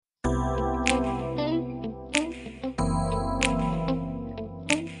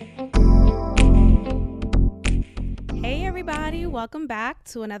welcome back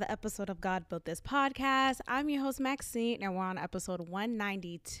to another episode of God Built This Podcast. I'm your host, Maxine, and we're on episode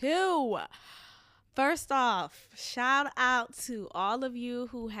 192. First off, shout out to all of you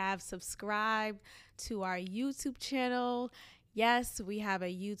who have subscribed to our YouTube channel. Yes, we have a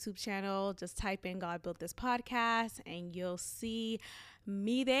YouTube channel. Just type in God Built This Podcast and you'll see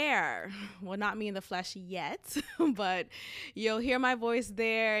me there. Well, not me in the flesh yet, but you'll hear my voice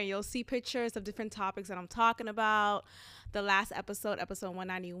there. You'll see pictures of different topics that I'm talking about. The last episode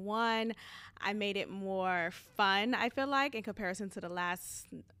 191, I made it more fun, I feel like, in comparison to the last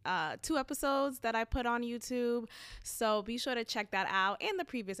 2 episodes that I put on YouTube. So be sure to check that out, and the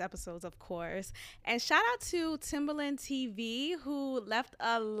previous episodes, of course. And shout out to Timberland TV, who left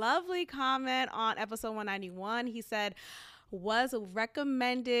a lovely comment on episode 191. He said, was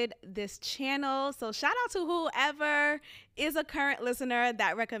recommended this channel. So shout out to whoever is a current listener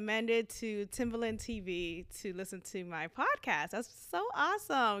that recommended to Timberland TV to listen to my podcast. That's so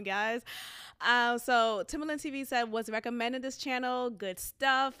awesome, guys. So Timberland TV said, was recommended this channel. Good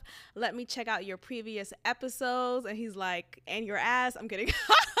stuff. Let me check out your previous episodes. And he's like, and your ass. I'm kidding.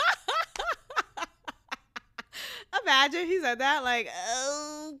 Imagine he said that, like,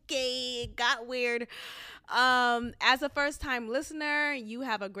 okay, it got weird. As a first-time listener, you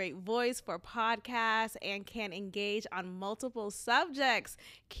have a great voice for podcasts and can engage on multiple subjects.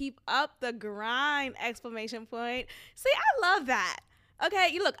 Keep up the grind! Exclamation point. See, I love that.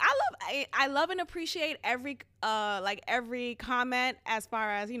 Okay, you look, I love and appreciate every comment, as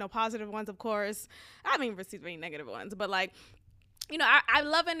far as, positive ones, of course. I haven't received any negative ones, but I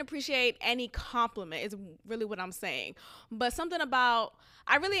love and appreciate any compliment is really what I'm saying. But something about,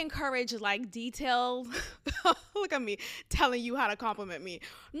 I really encourage detailed, look at me telling you how to compliment me.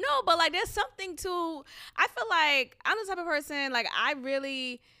 No, but there's something to, I feel like I'm the type of person, I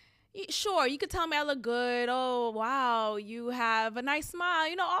really, sure, you could tell me I look good. Oh, wow, you have a nice smile.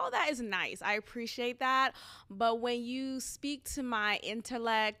 All that is nice. I appreciate that. But when you speak to my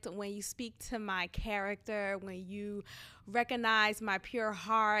intellect, when you speak to my character, when you recognize my pure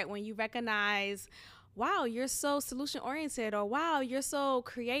heart, when you recognize, wow, you're so solution oriented, or wow, you're so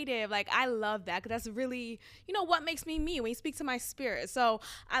creative. I love that, because that's really, what makes me me, when you speak to my spirit. So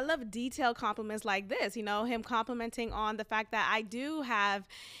I love detailed compliments like this, him complimenting on the fact that I do have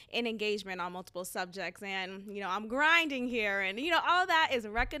an engagement on multiple subjects, and, I'm grinding here, and, all that is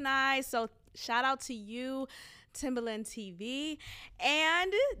recognized. So shout out to you, Timberland TV.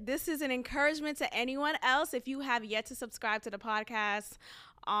 And this is an encouragement to anyone else. If you have yet to subscribe to the podcast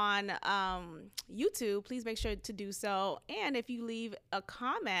on YouTube, please make sure to do so. And if you leave a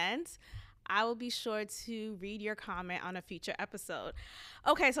comment, I will be sure to read your comment on a future episode.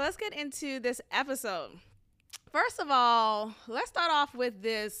 Okay, so let's get into this episode. First of all, let's start off with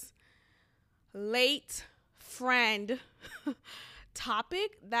this late friend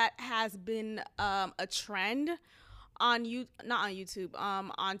topic that has been a trend on not on YouTube,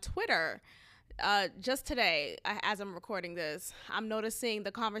 on Twitter. Just today, as I'm recording this, I'm noticing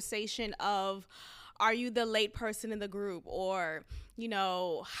the conversation of, are you the late person in the group? Or,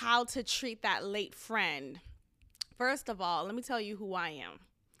 how to treat that late friend. First of all, let me tell you who I am.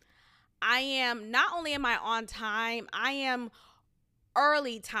 I am, not only am I on time, I am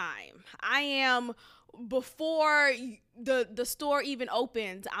early time. I am before the store even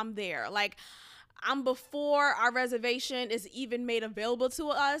opens, I'm there. I'm before our reservation is even made available to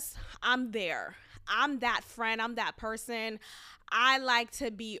us, I'm there. I'm that friend. I'm that person. I like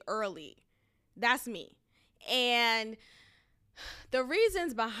to be early. That's me. And the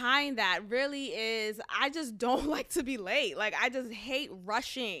reasons behind that really is I just don't like to be late. I just hate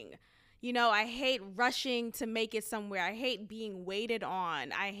rushing. I hate rushing to make it somewhere. I hate being waited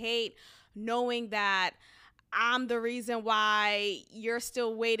on. I hate knowing that I'm the reason why you're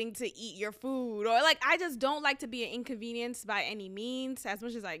still waiting to eat your food, or I just don't like to be an inconvenience by any means, as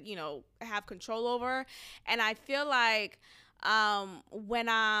much as I have control over. And I feel like when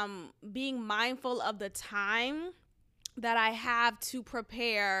I'm being mindful of the time that I have to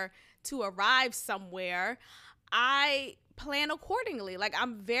prepare to arrive somewhere, I plan accordingly.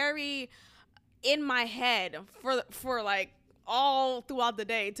 I'm very in my head for all throughout the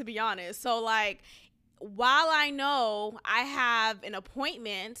day, to be honest. So while I know I have an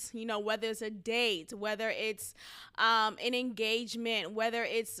appointment, whether it's a date, whether it's an engagement, whether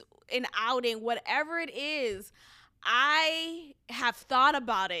it's an outing, whatever it is, I have thought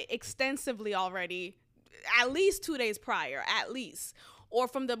about it extensively already, at least 2 days prior, at least, or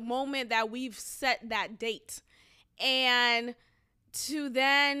from the moment that we've set that date. And to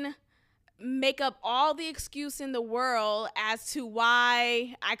then make up all the excuse in the world as to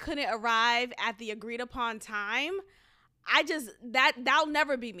why I couldn't arrive at the agreed upon time, that'll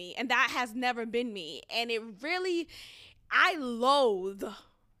never be me, and that has never been me. And it really, I loathe,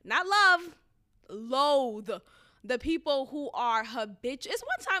 not love, loathe the people who are habitual. It's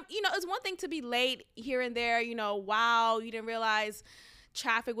one time, it's one thing to be late here and there, wow, you didn't realize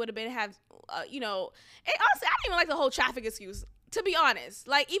traffic would have been and honestly, I don't even like the whole traffic excuse, to be honest.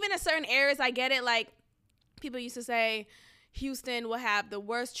 Like, even in certain areas, I get it. Like, people used to say Houston will have the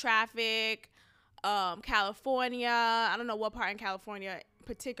worst traffic, California, I don't know what part in California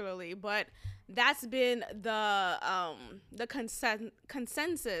particularly, but that's been the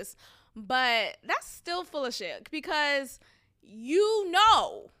consensus. But that's still full of shit, because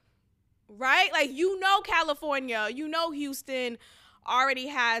right? Like, California, Houston already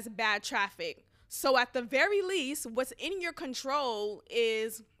has bad traffic. So at the very least, what's in your control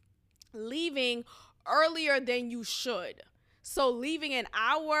is leaving earlier than you should. So leaving an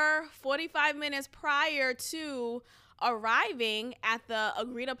hour, 45 minutes prior to arriving at the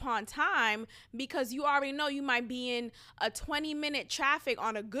agreed upon time, because you already know you might be in a 20-minute traffic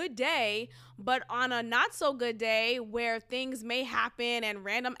on a good day, but on a not so good day where things may happen and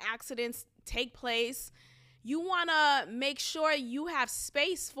random accidents take place, you want to make sure you have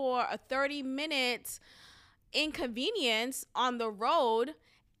space for a 30-minute inconvenience on the road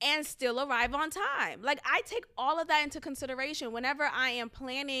and still arrive on time. Like, I take all of that into consideration whenever I am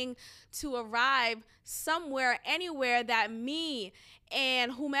planning to arrive somewhere, anywhere that me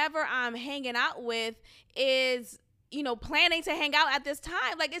and whomever I'm hanging out with is, planning to hang out at this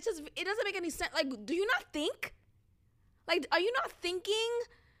time. Like, it doesn't make any sense. Like, do you not think? Like, are you not thinking?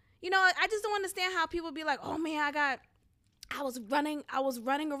 I just don't understand how people be like, oh man, I was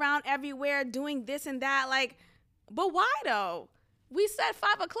running around everywhere doing this and that. Like, but why though? We said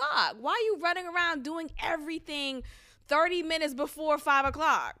 5 o'clock. Why are you running around doing everything 30 minutes before 5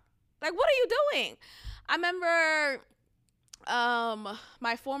 o'clock? Like, what are you doing? I remember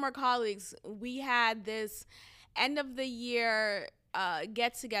my former colleagues, we had this end of the year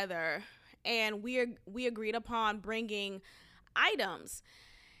get together, and we agreed upon bringing items.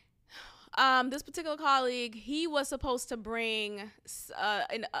 This particular colleague, he was supposed to bring a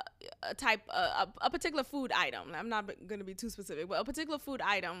particular food item. I'm not going to be too specific, but a particular food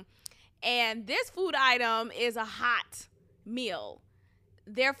item. And this food item is a hot meal.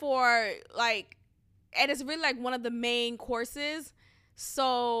 Therefore, and it's really like one of the main courses.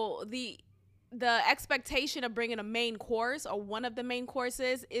 So the expectation of bringing a main course or one of the main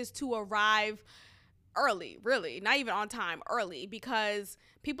courses is to arrive early, really, not even on time, early, because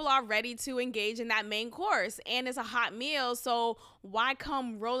people are ready to engage in that main course, and it's a hot meal. So why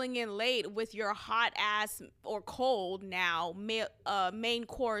come rolling in late with your hot ass or cold now main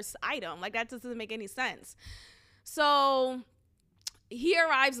course item? Like, that doesn't make any sense. So he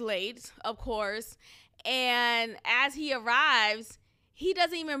arrives late, of course, and as he arrives, he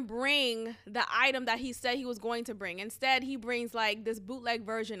doesn't even bring the item that he said he was going to bring. Instead, he brings like this bootleg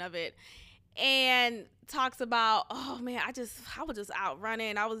version of it, and talks about, oh man, I was just out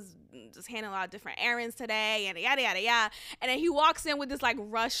running. I was just handling a lot of different errands today, and yada, yada, yada. And then he walks in with this like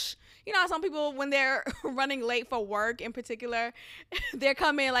rush. Some people, when they're running late for work in particular, they're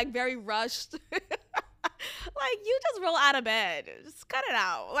coming like very rushed. Like, you just roll out of bed. Just cut it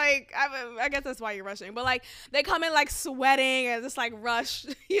out. Like, I guess that's why you're rushing. But like, they come in like sweating and just like rush,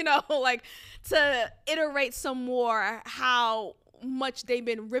 like to iterate some more how much they've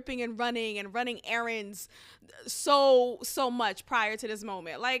been ripping and running errands so much prior to this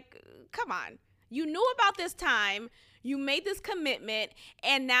moment. Like, come on. You knew about this time. You made this commitment,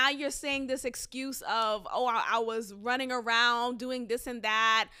 and now you're saying this excuse of, oh, I was running around doing this and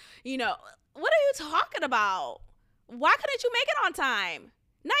that. What are you talking about? Why couldn't you make it on time?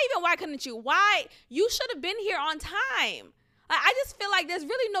 Not even why couldn't you? Why? You should have been here on time. I just feel like there's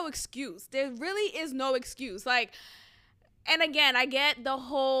really no excuse. There really is no excuse. Like, and again, I get the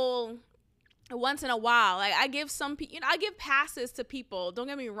whole once in a while. Like, I give some people, I give passes to people. Don't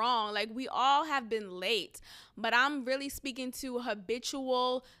get me wrong. Like, we all have been late, but I'm really speaking to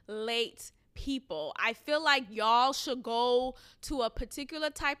habitual late people. I feel like y'all should go to a particular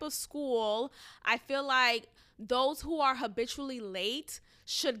type of school. I feel like those who are habitually late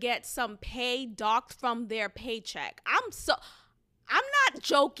should get some pay docked from their paycheck. I'm not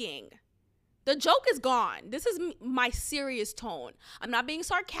joking. The joke is gone. This is my serious tone. I'm not being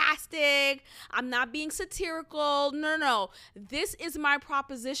sarcastic. I'm not being satirical. No. This is my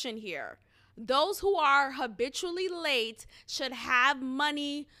proposition here. Those who are habitually late should have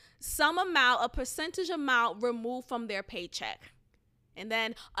money, some amount, a percentage amount removed from their paycheck. And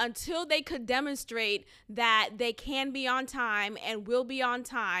then until they could demonstrate that they can be on time and will be on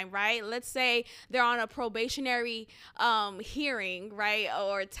time, right? Let's say they're on a probationary hearing, right,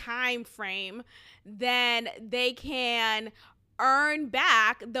 or time frame, then they can earn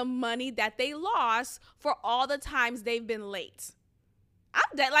back the money that they lost for all the times they've been late. I'm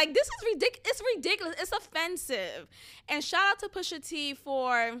dead. Like, this is ridiculous. It's ridiculous. It's offensive. And shout out to Pusha T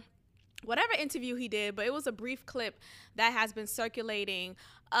for whatever interview he did, but it was a brief clip that has been circulating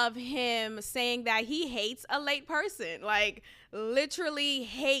of him saying that he hates a late person. Like, literally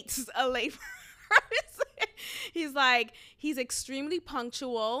hates a late person. He's like, he's extremely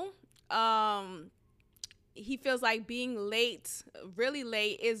punctual. He feels like being late, really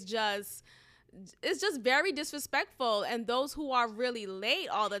late, is just, it's just very disrespectful. And those who are really late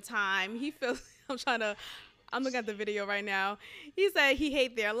all the time, he feels, I'm looking at the video right now. He said he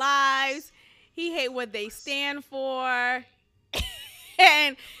hate their lives. He hate what they stand for.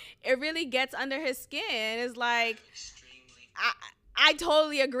 And it really gets under his skin. It's like, I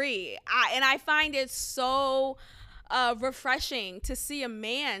totally agree. And I find it so refreshing to see a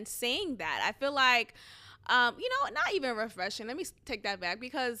man saying that. I feel like, not even refreshing. Let me take that back,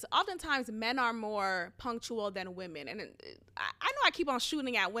 because oftentimes men are more punctual than women. And I know I keep on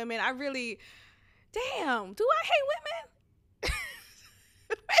shooting at women. I really... Damn, do I hate women?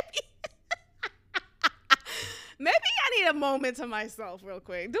 Maybe I need a moment to myself real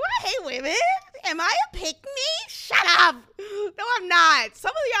quick. Do I hate women? Am I a pick me? Shut up. No, I'm not.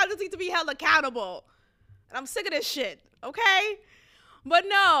 Some of y'all just need to be held accountable. And I'm sick of this shit, okay? But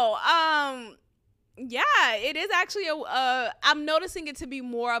no, yeah, it is actually I'm noticing it to be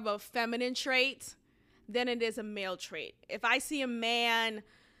more of a feminine trait than it is a male trait. If I see a man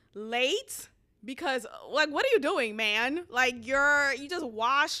late... Because, like, what are you doing, man? Like, you just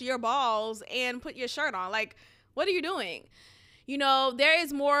wash your balls and put your shirt on. Like, what are you doing? There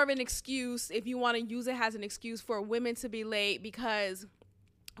is more of an excuse, if you want to use it as an excuse, for women to be late, because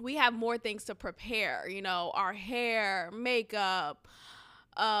we have more things to prepare. Our hair, makeup,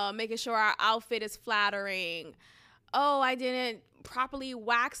 making sure our outfit is flattering. Oh, I didn't properly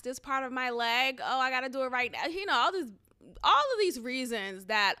wax this part of my leg. Oh, I got to do it right now. All of these reasons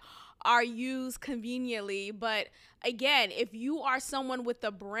that are used conveniently. But again, if you are someone with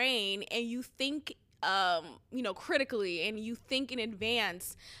a brain and you think critically and you think in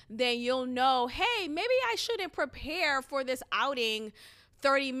advance, then you'll know, hey, maybe I shouldn't prepare for this outing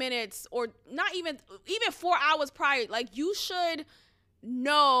 30 minutes or not even 4 hours prior. Like, you should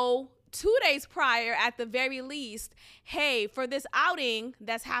know 2 days prior at the very least, hey, for this outing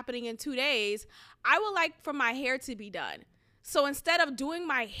that's happening in 2 days, I would like for my hair to be done. So instead of doing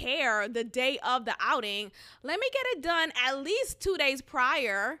my hair the day of the outing, let me get it done at least 2 days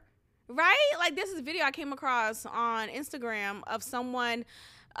prior, right? Like, this is a video I came across on Instagram of someone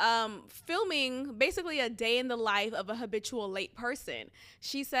filming basically a day in the life of a habitual late person.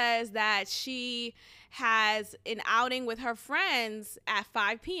 She says that she has an outing with her friends at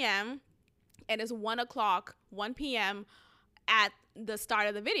 5 p.m. and it's 1 p.m. at the start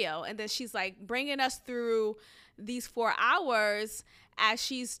of the video. And then she's like bringing us through these 4 hours as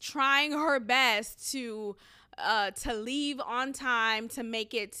she's trying her best to leave on time, to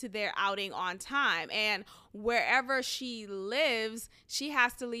make it to their outing on time. And wherever she lives, she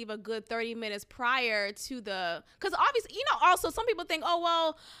has to leave a good 30 minutes prior to because obviously, also some people think, oh,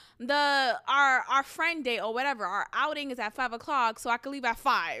 well, our friend day or whatever, our outing is at 5 o'clock, so I could leave at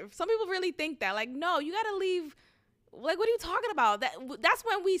 5. Some people really think that, like, no, you got to leave. Like, what are you talking about? That's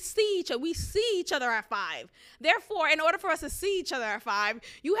when we see each other. We see each other at 5. Therefore, in order for us to see each other at 5,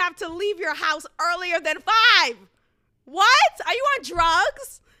 you have to leave your house earlier than 5. What? Are you on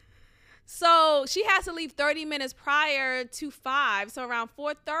drugs? So she has to leave 30 minutes prior to 5. So around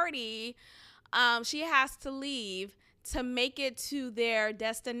 4:30, she has to leave to make it to their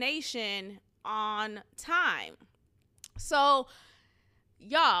destination on time. So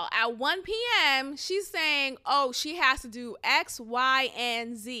y'all, at 1 p.m., she's saying, oh, she has to do X, Y,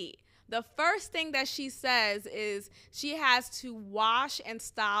 and Z. The first thing that she says is she has to wash and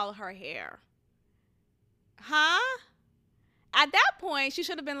style her hair. Huh? At that point, she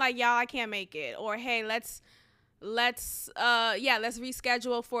should have been like, y'all, I can't make it. Or, hey, let's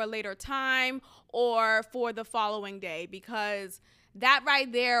reschedule for a later time or for the following day, because that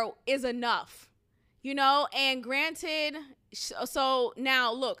right there is enough. And granted, so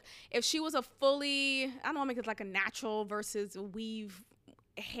now look, if she was a fully, I don't want to make it like a natural versus weave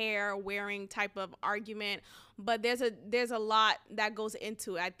hair wearing type of argument, but there's a lot that goes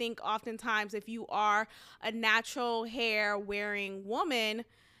into it. I think oftentimes if you are a natural hair wearing woman,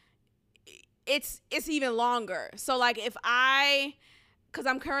 it's even longer. So like if I because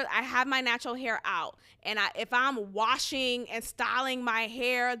I have my natural hair out, and if I'm washing and styling my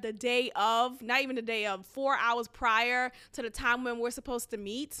hair the day of, not even the day of, 4 hours prior to the time when we're supposed to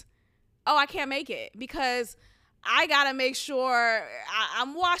meet, I can't make it, because I gotta make sure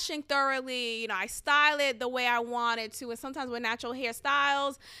I'm washing thoroughly. I style it the way I want it to. And sometimes with natural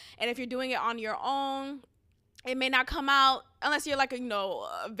hairstyles, and if you're doing it on your own, it may not come out, unless you're like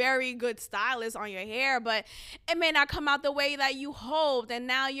a very good stylist on your hair, but it may not come out the way that you hoped, and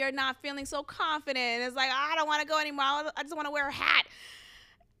now you're not feeling so confident. It's like, I don't want to go anymore. I just want to wear a hat.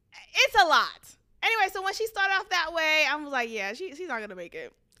 It's a lot. Anyway, so when she started off that way, I was like, yeah, she's not gonna make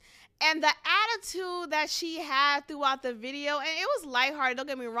it. And the attitude that she had throughout the video, and it was lighthearted, don't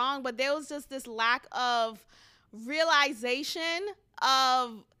get me wrong, but there was just this lack of realization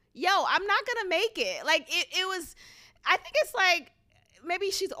of, I'm not going to make it. Like, it was, I think it's like,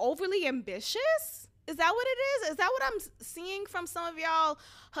 maybe she's overly ambitious. Is that what it is? Is that what I'm seeing from some of y'all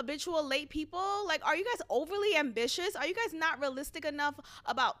habitual late people? Like, are you guys overly ambitious? Are you guys not realistic enough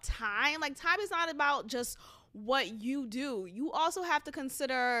about time? Like, time is not about just what you do. You also have to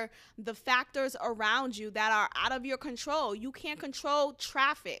consider the factors around you that are out of your control. You can't control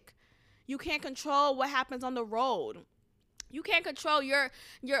traffic. You can't control what happens on the road. You can't control your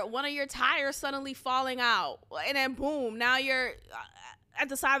one of your tires suddenly falling out, and then boom, now you're at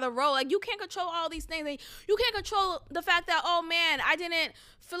the side of the road. Like, you can't control all these things. Like, you can't control the fact that, oh man, I didn't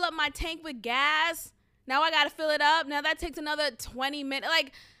fill up my tank with gas. Now I got to fill it up. Now that takes another 20 minutes.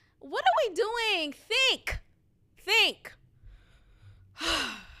 Like, what are we doing? Think.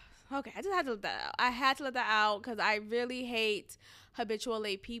 Okay, I just had to let that out. I had to let that out because I really hate habitual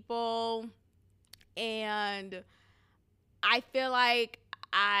late people. And I feel like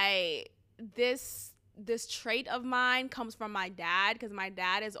this trait of mine comes from my dad, because my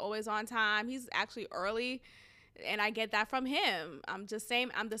dad is always on time. He's actually early, and I get that from him. I'm the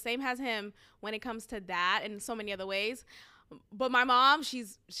same as him when it comes to that and so many other ways. But my mom, she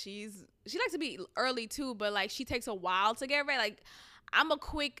likes to be early too, but like she takes a while to get ready. Like, I'm a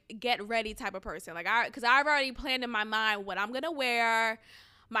quick get ready type of person. Like, because I've already planned in my mind what I'm gonna wear.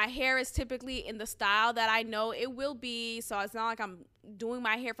 My hair is typically in the style that I know it will be, so it's not like I'm doing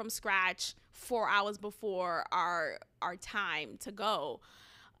my hair from scratch 4 hours before our time to go.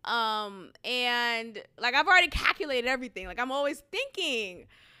 And like, I've already calculated everything. Like, I'm always thinking.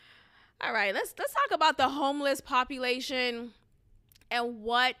 All right, let's talk about the homeless population and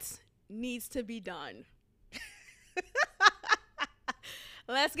what needs to be done.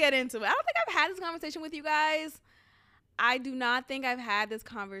 Let's get into it. I don't think I've had this conversation with you guys. I do not think I've had this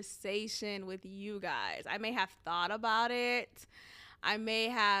conversation with you guys. I may have thought about it. I may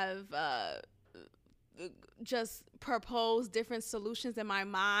have just proposed different solutions in my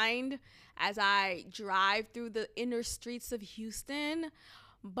mind as I drive through the inner streets of Houston.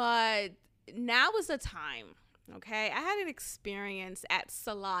 But now is the time, okay? I had an experience at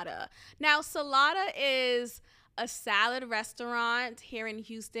Salata. Now, Salata is a salad restaurant here in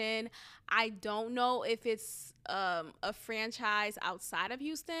Houston. I don't know if it's a franchise outside of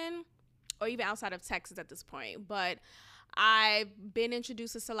Houston or even outside of Texas at this point, but I've been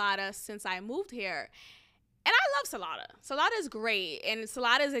introduced to Salata since I moved here. And I love Salata. Salata is great, and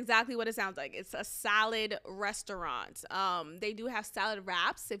Salata is exactly what it sounds like. It's a salad restaurant. They do have salad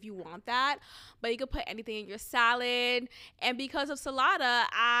wraps if you want that, but you can put anything in your salad. And because of Salata,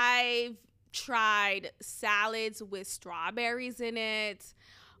 I've tried salads with strawberries in it,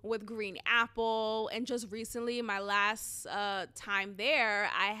 with green apple, and just recently, my last time there,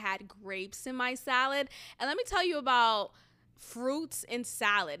 I had grapes in my salad. And let me tell you about fruits in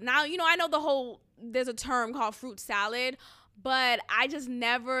salad. Now, I know there's a term called fruit salad, but I just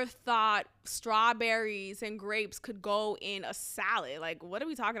never thought strawberries and grapes could go in a salad. Like, what are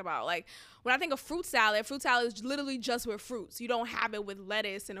we talking about? Like, when I think of fruit salad is literally just with fruits. You don't have it with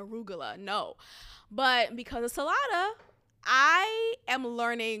lettuce and arugula. No. But because of Salata, I am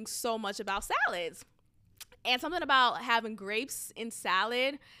learning so much about salads. And something about having grapes in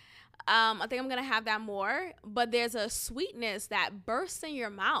salad, I think I'm going to have that more. But there's a sweetness that bursts in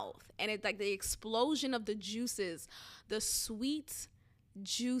your mouth. And it's like the explosion of the juices, the sweet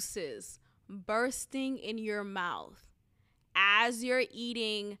juices bursting in your mouth as you're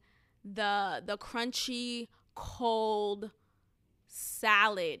eating the crunchy, cold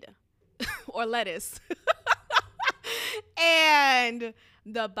salad or lettuce. And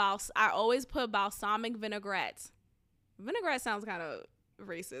I always put balsamic vinaigrette. Vinaigrette sounds kind of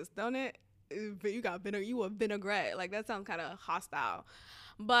racist, don't it? But you a vinaigrette. Like, that sounds kind of hostile.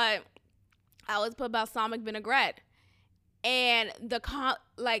 But I always put balsamic vinaigrette. And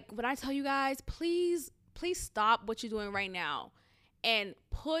when I tell you guys, please stop what you're doing right now and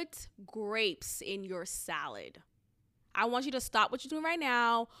put grapes in your salad. I want you to stop what you're doing right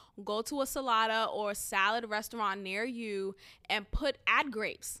now, go to a Salata or a salad restaurant near you and add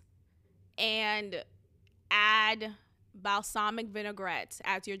grapes and add balsamic vinaigrette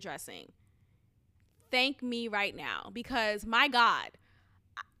as your dressing. Thank me right now, because my God,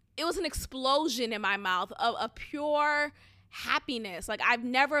 it was an explosion in my mouth of pure happiness. Like, I've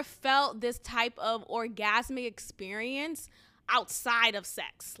never felt this type of orgasmic experience outside of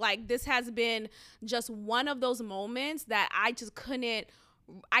sex. Like, this has been just one of those moments that I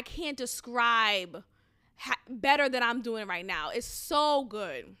can't describe better than I'm doing right now. It's so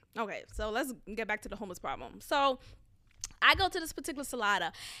good. Okay, so let's get back to the homeless problem. So I go to this particular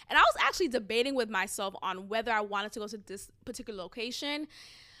Salata, and I was actually debating with myself on whether I wanted to go to this particular location,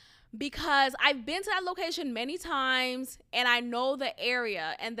 because I've been to that location many times and I know the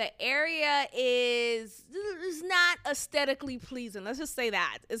area, and the area is not aesthetically pleasing. Let's just say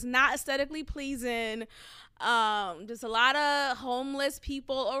that. It's not aesthetically pleasing. There's a lot of homeless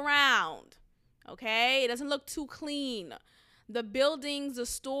people around. Okay? It doesn't look too clean. The buildings, the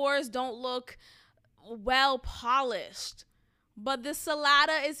stores don't look well polished. But the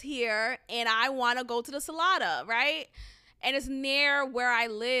Salata is here and I want to go to the Salata, right? And it's near where I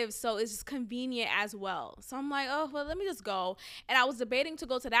live, so it's just convenient as well. So I'm like, oh, well, let me just go. And I was debating to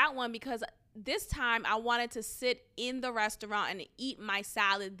go to that one because this time I wanted to sit in the restaurant and eat my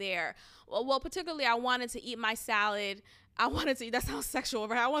salad there. Well, particularly I wanted to eat my salad. That sounds sexual,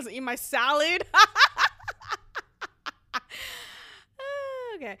 right? I wanted to eat my salad.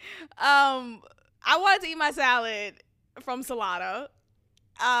 Okay. I wanted to eat my salad from Salata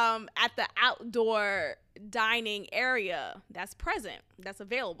at the outdoor dining area that's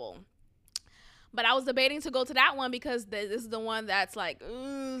available. But I was debating to go to that one because this is the one that's like,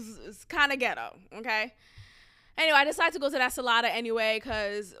 it's kind of ghetto, okay? Anyway, I decided to go to that Salata anyway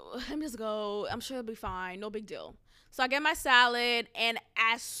because let me just go. I'm sure it'll be fine. No big deal. So I get my salad, and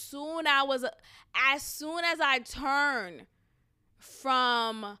as soon as I turn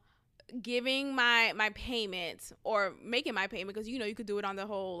from giving my payment or making my payment, because you could do it on the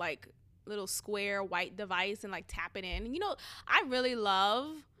whole like little square white device and like tap it in. I really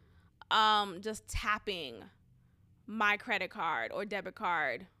love just tapping my credit card or debit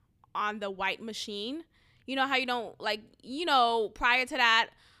card on the white machine. You know how you don't prior to that,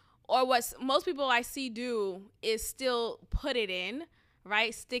 or what most people I see do is still put it in,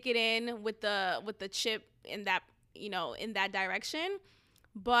 right? Stick it in with the chip in that, in that direction.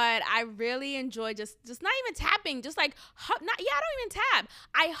 But I really enjoy just not even tapping, just like, I don't even tap.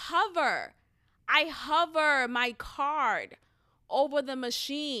 I hover my card over the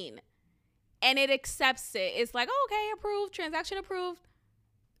machine and it accepts it. It's like, oh, okay, approved, transaction approved.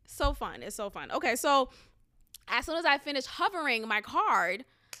 So fun. It's so fun. Okay, so as soon as I finish hovering my card,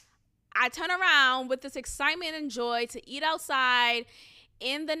 I turn around with this excitement and joy to eat outside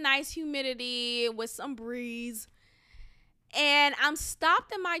in the nice humidity with some breeze. And I'm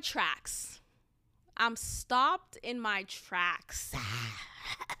stopped in my tracks.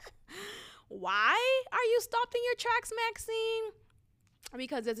 Why are you stopped in your tracks, Maxine?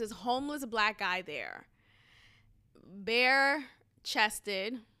 Because there's this homeless black guy there. Bare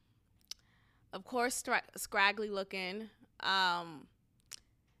chested. Of course, scraggly looking.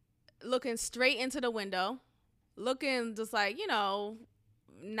 Looking straight into the window. Looking just like,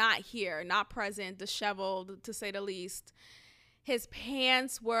 not here, not present, disheveled, to say the least. His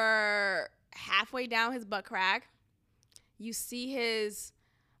pants were halfway down his butt crack. You see his,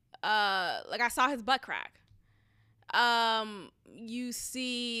 I saw his butt crack. You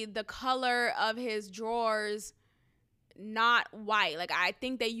see the color of his drawers, not white. Like, I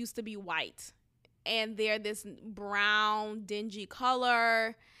think they used to be white. And they're this brown, dingy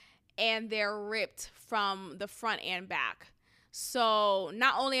color. And they're ripped from the front and back. So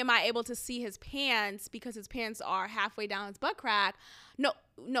not only am I able to see his pants because his pants are halfway down his butt crack. No,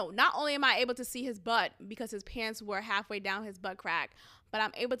 not only am I able to see his butt because his pants were halfway down his butt crack, but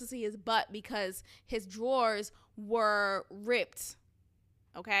I'm able to see his butt because his drawers were ripped.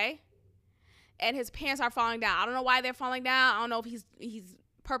 Okay? And his pants are falling down. I don't know why they're falling down. I don't know if he's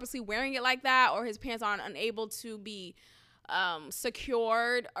purposely wearing it like that, or his pants aren't unable to be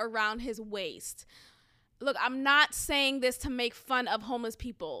secured around his waist. Look, I'm not saying this to make fun of homeless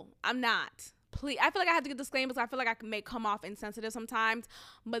people. I'm not. Please, I feel like I have to get disclaimers. I feel like I may come off insensitive sometimes,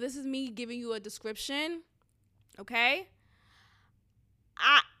 but this is me giving you a description. Okay?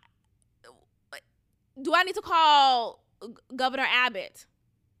 Do I need to call Governor Abbott?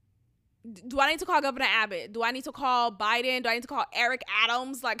 Do I need to call Governor Abbott? Do I need to call Biden? Do I need to call Eric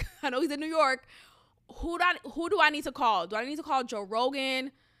Adams? Like, I know he's in New York. who do I need to call? Do I need to call Joe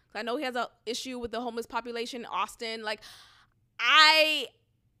Rogan? I know he has an issue with the homeless population in Austin. Like,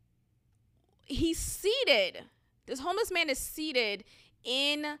 he's seated. This homeless man is seated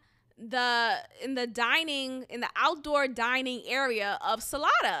in the outdoor dining area of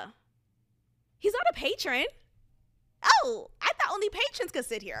Salata. He's not a patron. Oh, I thought only patrons could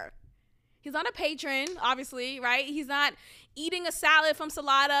sit here. He's not a patron, obviously, right? He's not eating a salad from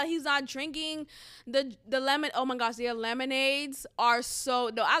Salata. He's not drinking the lemon. Oh my gosh, their lemonades are so.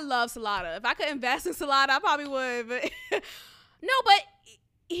 No, I love Salata. If I could invest in Salata, I probably would. But no, but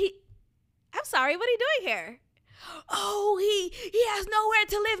I'm sorry, what are you doing here? Oh, he has nowhere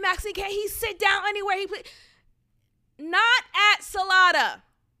to live, Maxie. Can't he sit down anywhere he please? Not at Salata.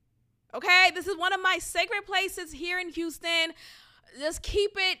 Okay, this is one of my sacred places here in Houston. Just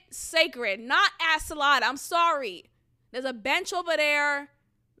keep it sacred. Not at Salata. I'm sorry. There's a bench over there.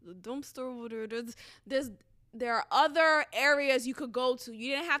 The dumpster over there. There are other areas you could go to.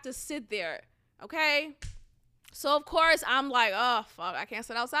 You didn't have to sit there. Okay? So, of course, I'm like, oh, fuck, I can't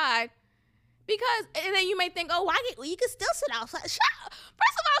sit outside. Because, and then you may think, oh, you can still sit outside. Shut up.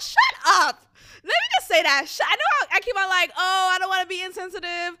 First of all, shut up. Let me just say that. I know I keep on like, oh, I don't want to be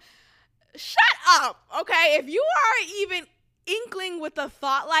insensitive. Shut up. Okay? If you are even inkling with a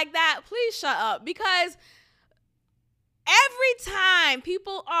thought like that, please shut up. Because every time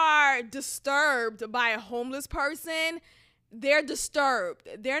people are disturbed by a homeless person, they're disturbed.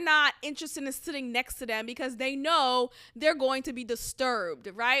 They're not interested in sitting next to them because they know they're going to be disturbed,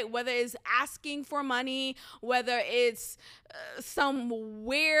 right? Whether it's asking for money, whether it's some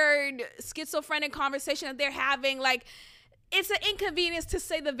weird schizophrenic conversation that they're having, like, it's an inconvenience to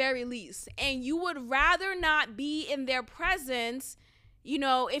say the very least. And you would rather not be in their presence, you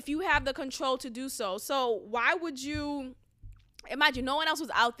know, if you have the control to do so. So why would you imagine no one else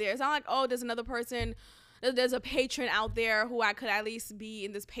was out there? It's not like, oh, there's another person, there's a patron out there who I could at least be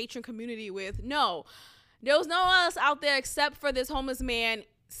in this patron community with. No, there was no one else out there except for this homeless man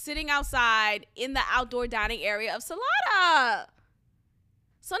sitting outside in the outdoor dining area of Salata.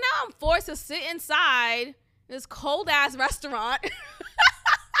 So now I'm forced to sit inside this cold ass restaurant.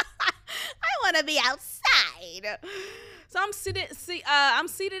 I want to be outside. So I'm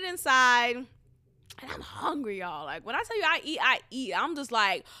seated inside, and I'm hungry, y'all. Like, when I tell you I eat. I'm just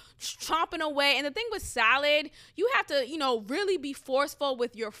like chomping away. And the thing with salad, you have to, you know, really be forceful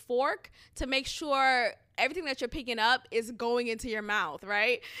with your fork to make sure everything that you're picking up is going into your mouth,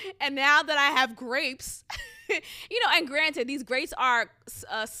 right? And now that I have grapes, you know, and granted, these grapes are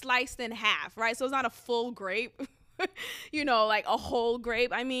sliced in half, right? So it's not a full grape, you know, like a whole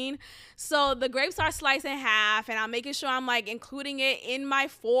grape, I mean. So the grapes are sliced in half, and I'm making sure I'm like including it in my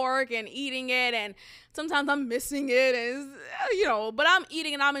fork and eating it. And sometimes I'm missing it, and you know, but I'm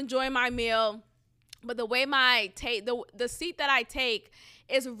eating and I'm enjoying my meal. But the way the seat that I take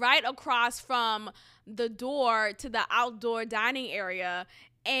is right across from the door to the outdoor dining area,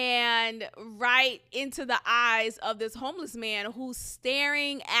 and right into the eyes of this homeless man who's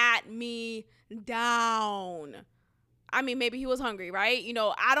staring at me down. I mean, maybe he was hungry, right? You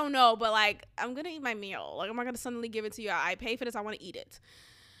know, I don't know, but like, I'm gonna eat my meal. Like, I'm not gonna suddenly give it to you. I pay for this. I want to eat it.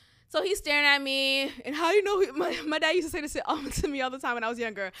 So he's staring at me, and how do you know? My dad used to say this to me all the time when I was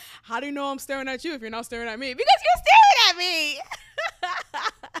younger. How do you know I'm staring at you if you're not staring at me? Because you're staring at me.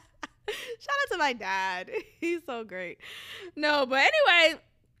 Shout out to my dad. He's so great. No, but anyway,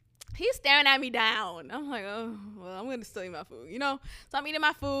 he's staring at me down. I'm like, oh, well, I'm gonna still eat my food, you know? So I'm eating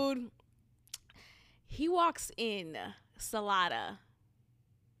my food. He walks in, Salata.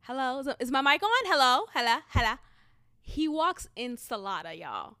 Hello? Is my mic on? Hello? He walks in Salata,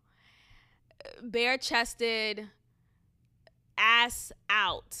 y'all. Bare-chested, ass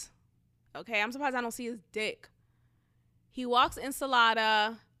out. Okay, I'm surprised I don't see his dick. He walks in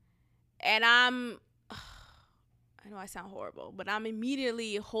Salata, and I know I sound horrible, but I'm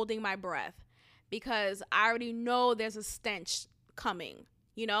immediately holding my breath because I already know there's a stench coming,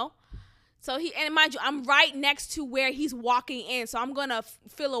 you know? So and mind you, I'm right next to where he's walking in, so I'm gonna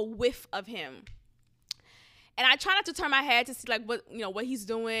feel a whiff of him. And I try not to turn my head to see like what he's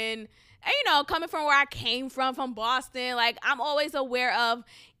doing. And you know, coming from where I came from Boston, like I'm always aware of,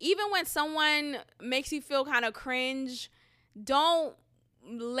 even when someone makes you feel kind of cringe, don't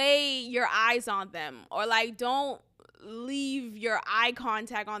lay your eyes on them, or like don't leave your eye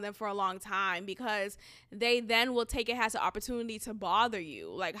contact on them for a long time, because they then will take it as an opportunity to bother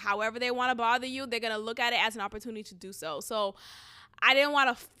you. Like however they want to bother you, they're going to look at it as an opportunity to do so. So I didn't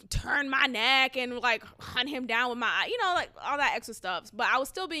want to turn my neck and like hunt him down with my, you know, like all that extra stuff. But I was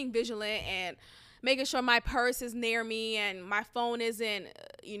still being vigilant and making sure my purse is near me and my phone isn't,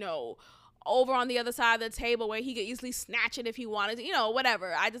 you know, over on the other side of the table where he could easily snatch it if he wanted to,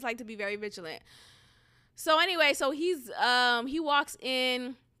 whatever. I just like to be very vigilant. So anyway, so he walks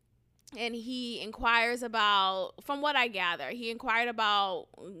in and he inquires about, from what I gather, he inquired about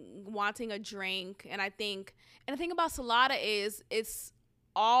wanting a drink. And the thing about Salada is it's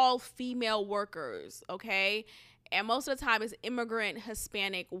all female workers, okay? And most of the time it's immigrant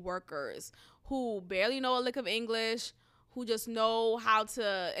Hispanic workers who barely know a lick of English, who just know how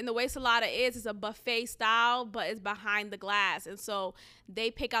to, and the way Salada is a buffet style, but it's behind the glass. And so they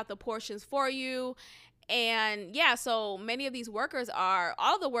pick out the portions for you. And yeah, so many of these workers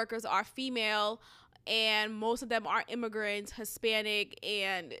all the workers are female, and most of them are immigrants, Hispanic,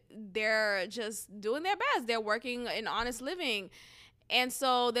 and they're just doing their best. They're working an honest living. And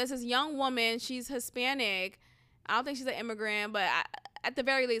so there's this young woman, she's Hispanic. I don't think she's an immigrant, but at the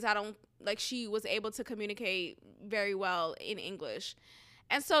very least, she was able to communicate very well in English.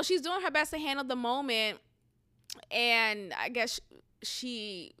 And so she's doing her best to handle the moment. And I guess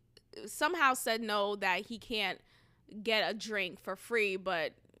she somehow said no, that he can't get a drink for free,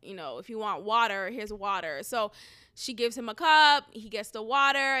 but if you want water, here's water. So she gives him a cup, he gets the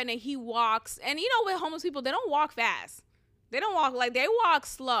water, and then he walks. And with homeless people, they don't walk fast. They don't walk, they walk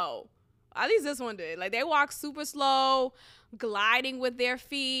slow. At least this one did. They walk super slow, gliding with their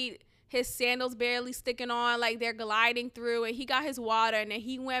feet, his sandals barely sticking on, they're gliding through. And he got his water, and then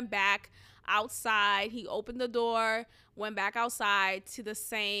he went back outside. He opened the door, went back outside to the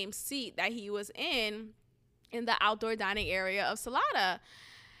same seat that he was in the outdoor dining area of Salada.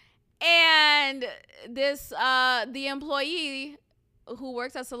 And this the employee who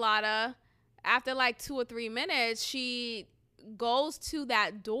works at Salada, after 2 or 3 minutes, she goes to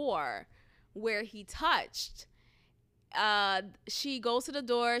that door where he touched. She goes to the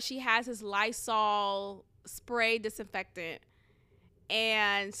door. She has his Lysol spray disinfectant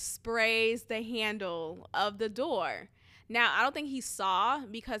and sprays the handle of the door. Now, I don't think he saw,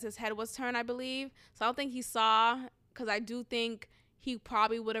 because his head was turned, I believe. So I don't think he saw, because I do think he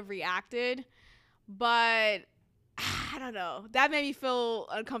probably would have reacted. But I don't know. That made me feel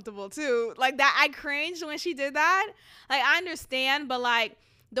uncomfortable too. That, I cringed when she did that. I understand, but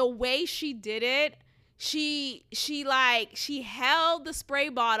the way she did it, she held the spray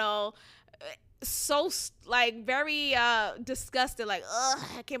bottle so very disgusted, ugh,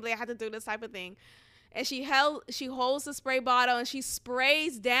 I can't believe I had to do this type of thing. And she holds the spray bottle and she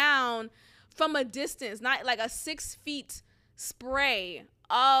sprays down from a distance, not a 6 feet spray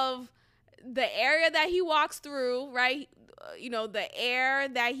of the area that he walks through, right? The air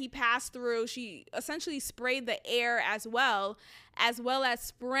that he passed through. She essentially sprayed the air as well as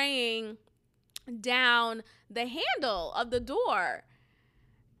spraying down the handle of the door.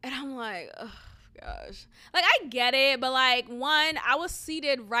 And I'm like, oh gosh. I get it, but one, I was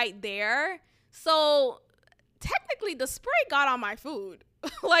seated right there. So technically the spray got on my food.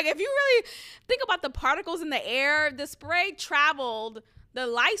 If you really think about the particles in the air, the spray traveled. The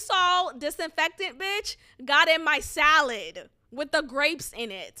Lysol disinfectant, bitch, got in my salad with the grapes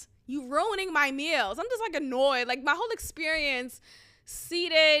in it. You ruining my meals. I'm just annoyed. My whole experience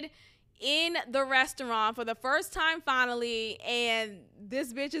seated in the restaurant for the first time finally, and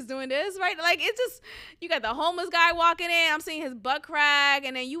this bitch is doing this, right? It's just, you got the homeless guy walking in, I'm seeing his butt crack,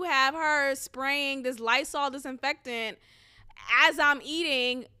 and then you have her spraying this Lysol disinfectant as I'm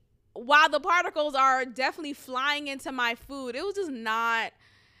eating, while the particles are definitely flying into my food. It was just not,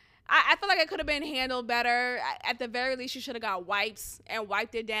 I feel like it could have been handled better. At the very least, she should have got wipes and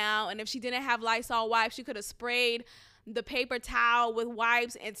wiped it down. And if she didn't have Lysol wipes, she could have sprayed the paper towel with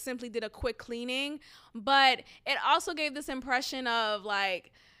wipes and simply did a quick cleaning. But it also gave this impression of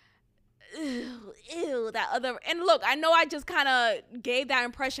ew, that other, and look, I know I just kind of gave that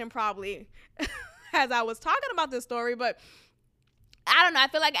impression probably as I was talking about this story, but I don't know. I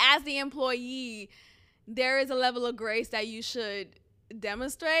feel like as the employee, there is a level of grace that you should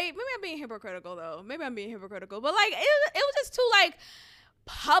demonstrate. Maybe I'm being hypocritical though. But it was just too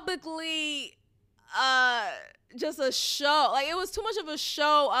publicly just a show. It was too much of a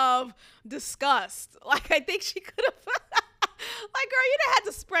show of disgust. I think she could have girl, you done had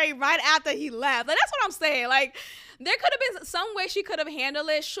to spray right after he left. That's what I'm saying. There could have been some way she could have handled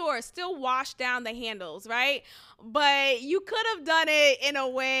it. Sure, still wash down the handles, right? But you could have done it in a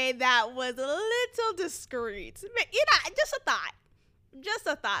way that was a little discreet. Just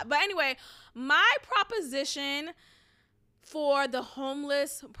a thought. But anyway, my proposition for the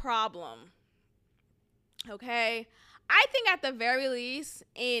homeless problem, okay? I think at the very least,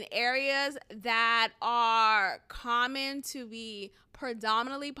 in areas that are common to be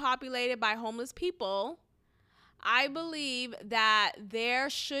predominantly populated by homeless people, I believe that there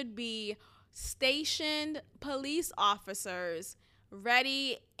should be stationed police officers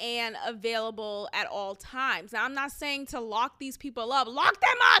ready and available at all times. Now, I'm not saying to lock these people up. Lock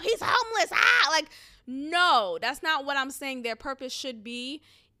them up. He's homeless. Like, no, that's not what I'm saying their purpose should be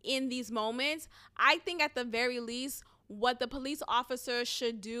in these moments. I think at the very least, what the police officers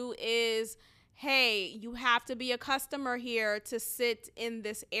should do is, hey, you have to be a customer here to sit in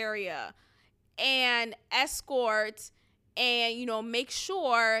this area, and escort and, you know, make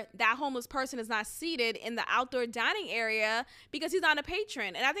sure that homeless person is not seated in the outdoor dining area because he's not a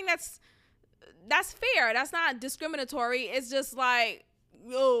patron. And I think that's fair. That's not discriminatory. It's just like,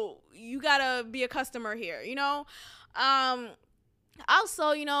 yo, you gotta be a customer here, you know?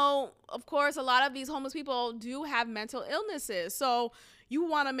 Also, you know, of course, a lot of these homeless people do have mental illnesses. So you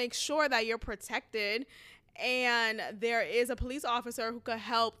want to make sure that you're protected, and there is a police officer who could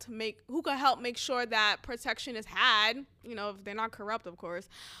help make sure that protection is had, you know, if they're not corrupt, of course.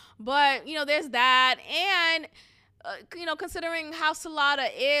 But, you know, there's that. And you know, considering how Salata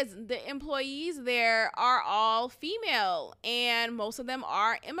is, the employees there are all female, and most of them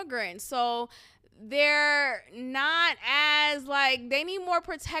are immigrants. So they're not as, like, they need more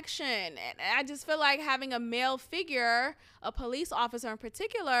protection. And I just feel like having a male figure, a police officer in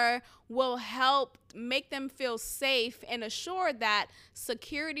particular, will help make them feel safe and assured that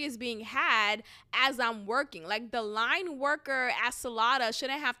security is being had as I'm working. Like, the line worker at Salata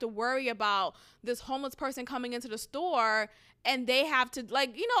shouldn't have to worry about this homeless person coming into the store and they have to,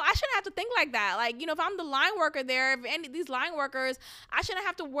 like, you know, I shouldn't have to think like that. Like, you know, if I'm the line worker there, if any of these line workers, I shouldn't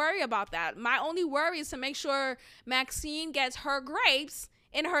have to worry about that. My only worry is to make sure Maxine gets her grapes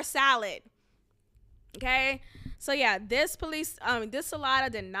in her salad. Okay? So yeah, this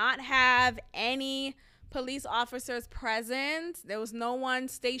Salata did not have any police officers present. There was no one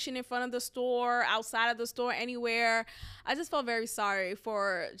stationed in front of the store, outside of the store, anywhere. I just felt very sorry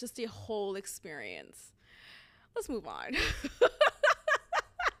for just the whole experience. Let's move on. I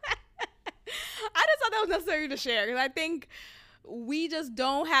just thought that was necessary to share because I think we just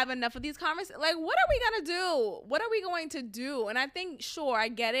don't have enough of these conversations. Like, what are we going to do? What are we going to do? And I think, sure, I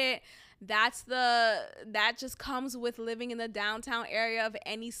get it. That just comes with living in the downtown area of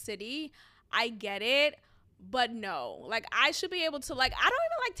any city. I get it. But no, like, I should be able to, like, I don't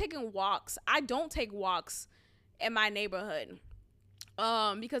even like taking walks. I don't take walks in my neighborhood.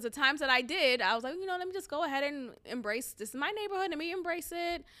 Because the times that I did, I was like, you know, let me just go ahead and embrace, this is my neighborhood, let me embrace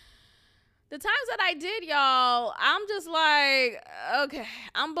it. The times that I did, y'all, I'm just like, okay,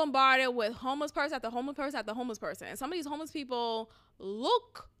 I'm bombarded with homeless person after homeless person after homeless person. And some of these homeless people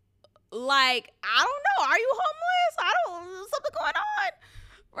look like, I don't know, are you homeless? Something going on,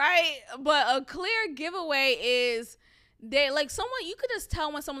 right? But a clear giveaway is, they, like, someone, you could just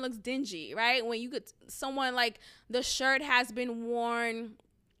tell when someone looks dingy, right? When someone, like, the shirt has been worn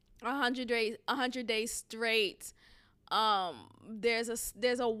 100 days straight.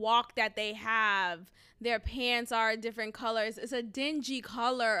 There's a walk that they have. Their pants are different colors. It's a dingy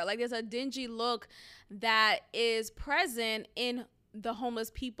color. Like, there's a dingy look that is present in the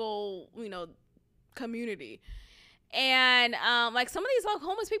homeless people, you know, community. And like, some of these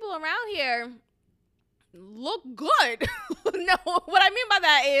homeless people around here look good. No, what I mean by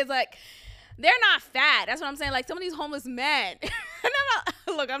that is, like, they're not fat. That's what I'm saying. Like, some of these homeless men, and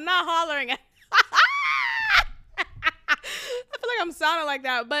I'm not hollering at I feel like I'm sounding like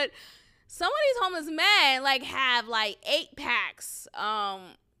that, but some of these homeless men, like, have like 8-packs,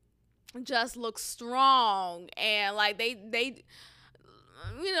 just look strong, and like they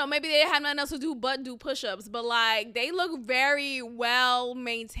you know, maybe they have nothing else to do but do push-ups, but like, they look very well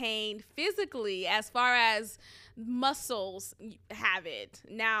maintained physically as far as muscles have it.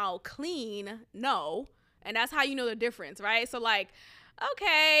 Now, clean, no. And that's how you know the difference, right? So, like,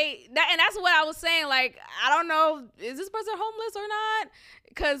 okay, that's what I was saying. Like, I don't know, is this person homeless or not?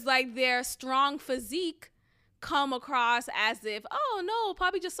 Because, like, their strong physique come across as if, oh no,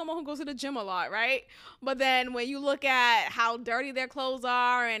 probably just someone who goes to the gym a lot, right? But then when you look at how dirty their clothes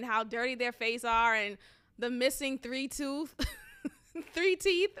are and how dirty their face are and the missing 3 teeth,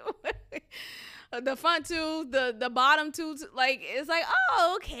 the front tooth, the bottom tooth, like, it's like,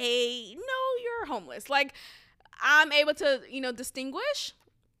 oh, okay, no, you're homeless. Like, I'm able to, you know, distinguish,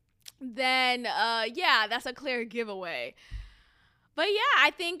 then yeah, that's a clear giveaway. But yeah,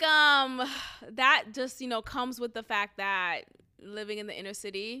 I think that just, you know, comes with the fact that living in the inner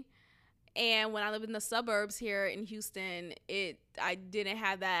city, and when I lived in the suburbs here in Houston, I didn't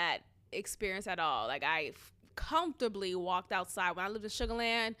have that experience at all. Like, I comfortably walked outside. When I lived in Sugar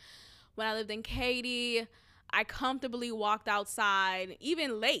Land, when I lived in Katy, I comfortably walked outside,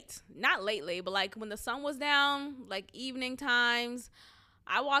 even late, not lately, but like when the sun was down, like evening times,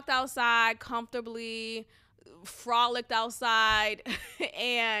 I walked outside comfortably, frolicked outside,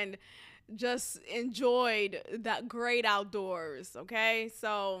 and just enjoyed that great outdoors. Okay,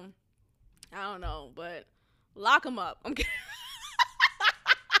 so I don't know, but lock them up. I'm kidding.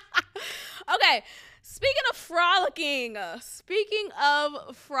 Okay, speaking of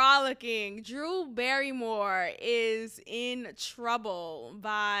frolicking, Drew Barrymore is in trouble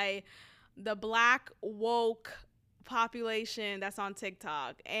by the black woke population that's on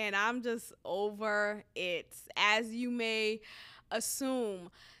TikTok, and I'm just over it, as you may assume.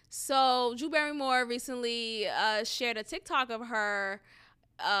 So Drew Barrymore recently shared a TikTok of her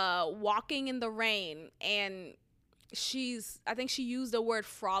walking in the rain, and I think she used the word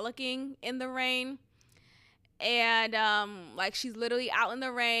frolicking in the rain. And like, she's literally out in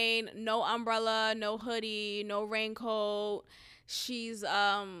the rain, no umbrella, no hoodie, no raincoat. She's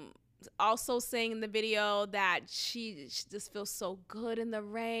also saying in the video that she just feels so good in the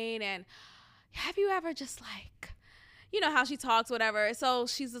rain. And have you ever just like, you know how she talks, whatever. So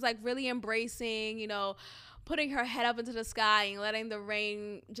she's just like really embracing, putting her head up into the sky and letting the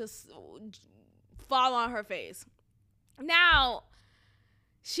rain just fall on her face. Now,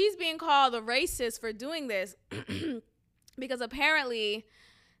 she's being called a racist for doing this because apparently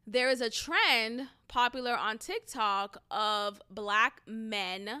there is a trend popular on TikTok of black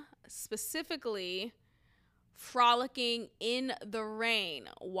men specifically frolicking in the rain,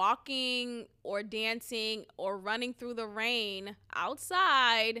 walking or dancing or running through the rain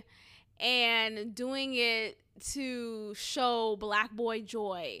outside and doing it to show black boy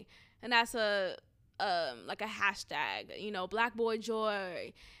joy. And that's like a hashtag, black boy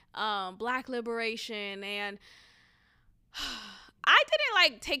joy, black liberation. And I didn't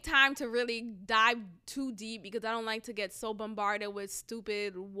like take time to really dive too deep because I don't like to get so bombarded with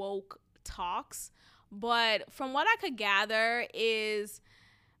stupid woke talks. But from what I could gather is,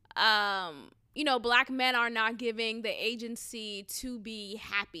 black men are not giving the agency to be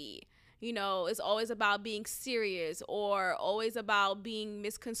happy. It's always about being serious or always about being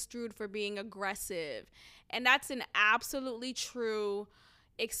misconstrued for being aggressive. And that's an absolutely true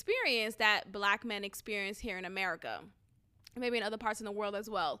experience that black men experience here in America. Maybe in other parts of the world as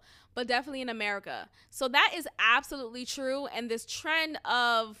well, but definitely in America. So that is absolutely true. And this trend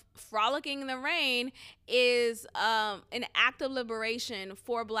of frolicking in the rain is an act of liberation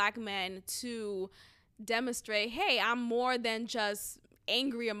for black men to demonstrate, hey, I'm more than just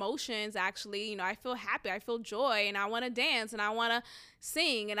angry emotions. Actually, I feel happy, I feel joy, and I want to dance and I want to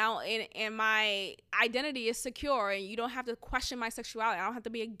sing, and my identity is secure, and you don't have to question my sexuality. I don't have to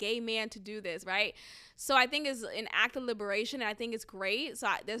be a gay man to do this, right? So I think it's an act of liberation, and I think it's great. So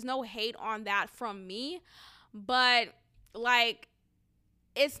there's no hate on that from me, but like,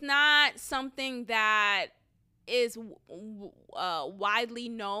 it's not something that is widely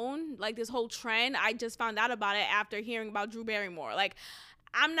known. Like, this whole trend, I just found out about it after hearing about Drew Barrymore. Like,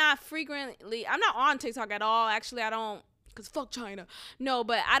 I'm not on TikTok at all. Actually, I don't, because fuck China. No,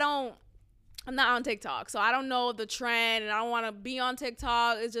 but I'm not on TikTok, so I don't know the trend, and I don't want to be on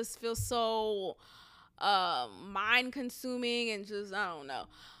TikTok. It just feels so mind consuming, and just, I don't know.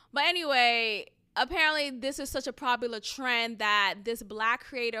 But anyway, apparently this is such a popular trend that this black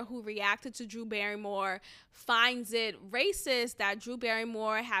creator who reacted to Drew Barrymore finds it racist that Drew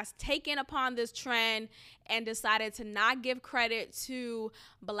Barrymore has taken upon this trend and decided to not give credit to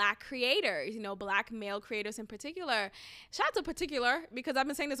black creators, black male creators in particular. Shout out to particular, because I've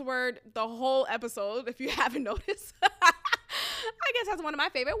been saying this word the whole episode, if you haven't noticed. I guess that's one of my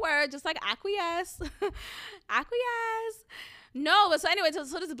favorite words, just like acquiesce. Acquiesce. No, but so anyway, so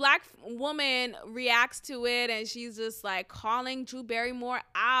this black woman reacts to it, and she's just like calling Drew Barrymore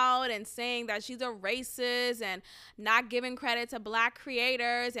out and saying that she's a racist and not giving credit to black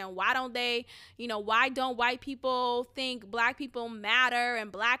creators, and why don't white people think black people matter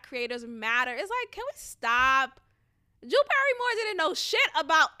and black creators matter? It's like, can we stop? Drew Barrymore didn't know shit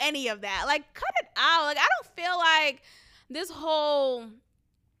about any of that. Like, cut it out. Like, I don't feel like this whole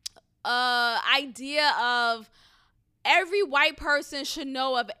idea of every white person should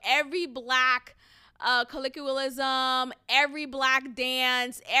know of every black colloquialism, every black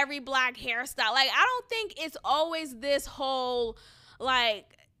dance, every black hairstyle. Like, I don't think it's always this whole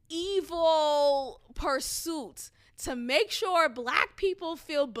like evil pursuit to make sure black people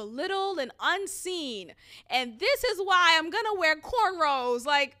feel belittled and unseen. And this is why I'm gonna wear cornrows.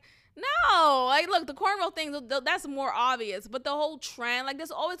 Like, no, like, look, the cornrow thing, that's more obvious. But the whole trend, like,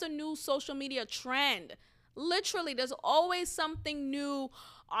 there's always a new social media trend. Literally, there's always something new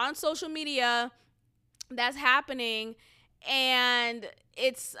on social media that's happening, and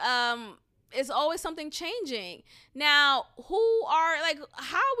it's it's always something changing. Now, how are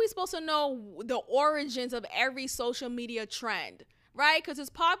we supposed to know the origins of every social media trend, right? Because it's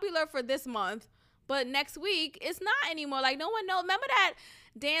popular for this month, but next week it's not anymore. Like, no one knows. Remember that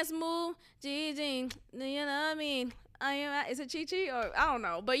dance move? Gigi, you know what I mean? Is it Chi Chi or I don't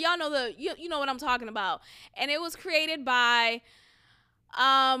know, but y'all know you know what I'm talking about. And it was created by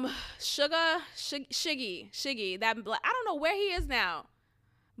Shiggy, that I don't know where he is now.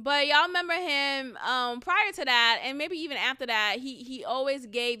 But y'all remember him prior to that, and maybe even after that, he always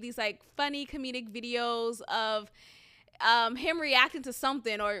gave these like funny comedic videos of him reacting to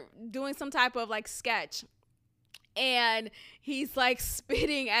something or doing some type of like sketch. And he's like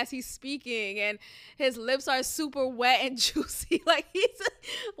spitting as he's speaking, and his lips are super wet and juicy. Like,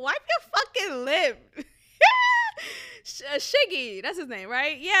 wipe your fucking lip. Shiggy, that's his name,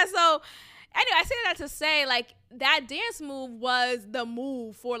 right? Yeah, so anyway, I say that to say, like, that dance move was the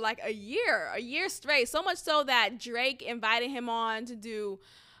move for like a year straight. So much so that Drake invited him on to do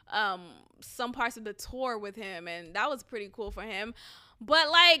some parts of the tour with him, and that was pretty cool for him. But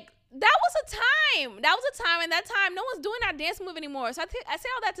like, that was a time, and that time no one's doing that dance move anymore. So I say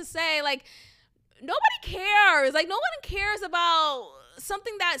all that to say, like, nobody cares. Like, no one cares about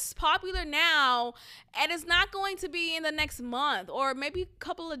something that's popular now and it's not going to be in the next month or maybe a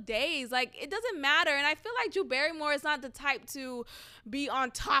couple of days. Like, it doesn't matter. And I feel like Drew Barrymore is not the type to be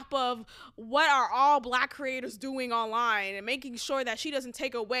on top of what are all Black creators doing online and making sure that she doesn't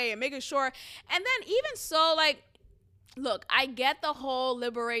take away and making sure. And then even so, like, look, I get the whole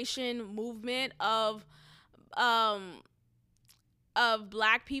liberation movement of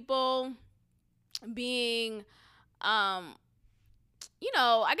Black people being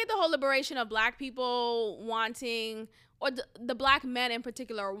I get the whole liberation of Black people wanting, or the Black men in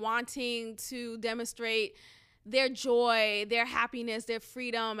particular, wanting to demonstrate their joy, their happiness, their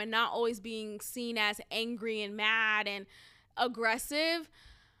freedom, and not always being seen as angry and mad and aggressive.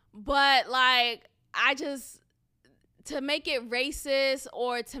 But like, to make it racist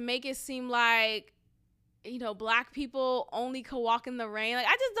or to make it seem like, Black people only could walk in the rain. Like,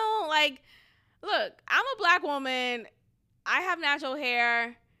 I just don't like, look, I'm a Black woman. I have natural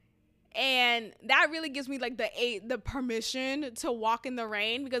hair, and that really gives me like the permission to walk in the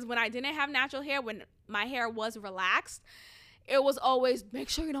rain, because when I didn't have natural hair, when my hair was relaxed, it was always, make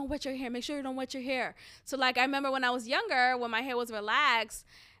sure you don't wet your hair. So like, I remember when I was younger, when my hair was relaxed,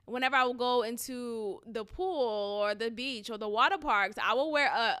 whenever I would go into the pool or the beach or the water parks, I would wear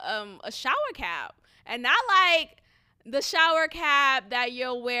a shower cap, and not like the shower cap that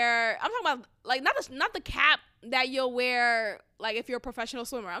you'll wear. I'm talking about like not the cap that you'll wear like if you're a professional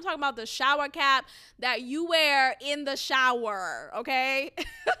swimmer. I'm talking about the shower cap that you wear in the shower, okay?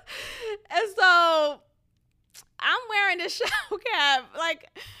 And so I'm wearing this shower cap like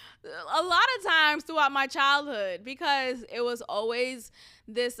a lot of times throughout my childhood, because it was always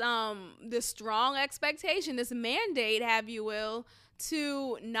this strong expectation, this mandate, have you will,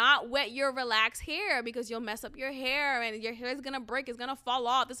 to not wet your relaxed hair because you'll mess up your hair and your hair is gonna break, it's gonna fall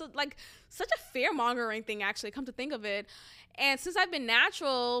off. This is like such a fear-mongering thing, actually, come to think of it. And since I've been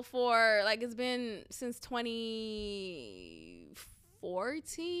natural for like, it's been since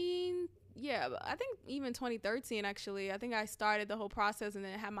 2014, yeah, I think even 2013 actually. I think I started the whole process and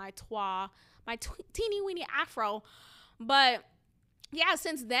then had my teeny weeny afro. But yeah,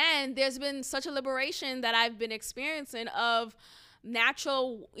 since then there's been such a liberation that I've been experiencing of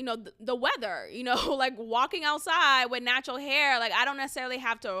natural, the weather, like walking outside with natural hair. Like, I don't necessarily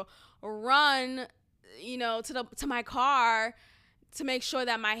have to run, to my car to make sure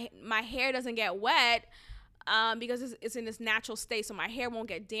that my hair doesn't get wet, because it's in this natural state, so my hair won't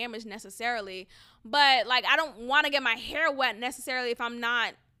get damaged necessarily. But like, I don't want to get my hair wet necessarily if I'm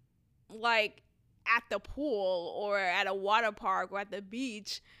not like at the pool or at a water park or at the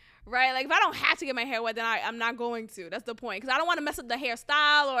beach. Right? Like, if I don't have to get my hair wet, then I'm not going to. That's the point. Because I don't want to mess up the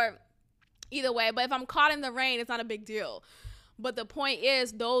hairstyle or either way. But if I'm caught in the rain, it's not a big deal. But the point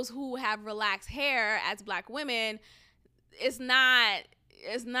is, those who have relaxed hair as Black women, it's not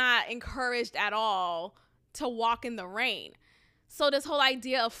encouraged at all to walk in the rain. So this whole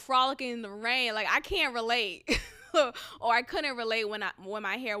idea of frolicking in the rain, like, I can't relate. Or I couldn't relate when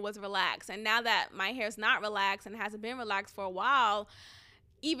my hair was relaxed. And now that my hair's not relaxed and hasn't been relaxed for a while,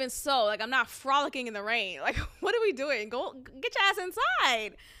 even so, like, I'm not frolicking in the rain. Like, what are we doing? Go get your ass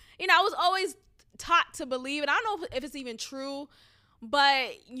inside. I was always taught to believe, and I don't know if it's even true,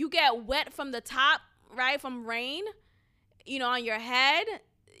 but you get wet from the top, right, from rain, on your head,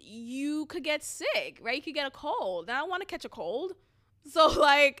 you could get sick, right? You could get a cold. And I don't want to catch a cold. So,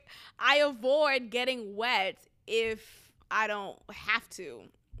 like, I avoid getting wet if I don't have to.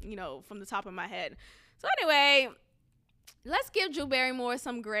 from the top of my head. So anyway, let's give Drew Barrymore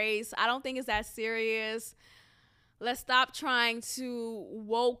some grace. I don't think it's that serious. Let's stop trying to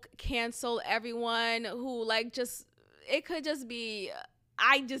woke cancel everyone who it could just be,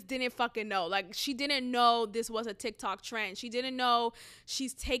 I just didn't fucking know. Like, she didn't know this was a TikTok trend. She didn't know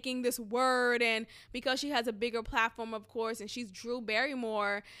she's taking this word, and because she has a bigger platform, of course, and she's Drew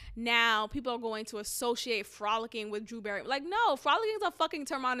Barrymore, now people are going to associate frolicking with Drew Barrymore. Like, no, frolicking is a fucking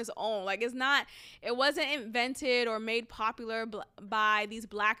term on its own. Like, it wasn't invented or made popular by these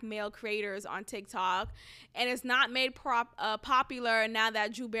black male creators on TikTok, and it's not made popular now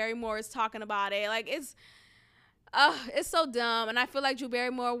that Drew Barrymore is talking about it. Like, it's so dumb. And I feel like Drew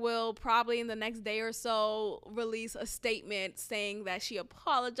Barrymore will probably in the next day or so release a statement saying that she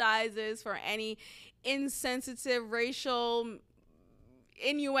apologizes for any insensitive racial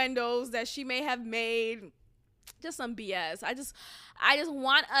innuendos that she may have made. Just some BS. I just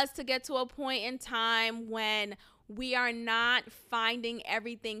want us to get to a point in time when we are not finding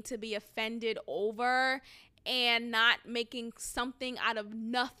everything to be offended over and not making something out of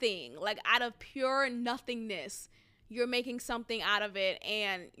nothing, like out of pure nothingness. You're making something out of it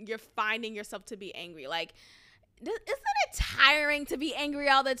and you're finding yourself to be angry. Like, isn't it tiring to be angry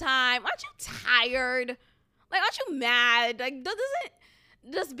all the time? Aren't you tired? Like, aren't you mad? Like,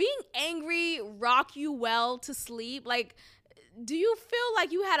 does being angry rock you well to sleep? Like, do you feel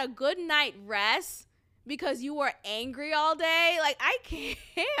like you had a good night rest because you were angry all day? Like, I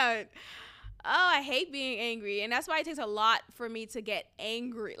can't. Oh, I hate being angry. And that's why it takes a lot for me to get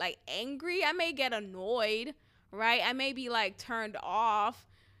angry. Like, angry, I may get annoyed, right? I may be like turned off.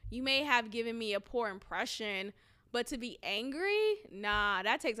 You may have given me a poor impression, but to be angry, nah,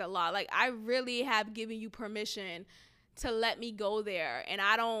 that takes a lot. Like, I really have given you permission to let me go there, and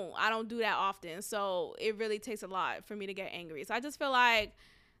I don't do that often. So it really takes a lot for me to get angry. So I just feel like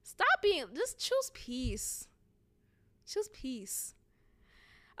just choose peace. Choose peace.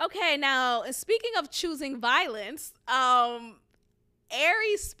 Okay, now speaking of choosing violence,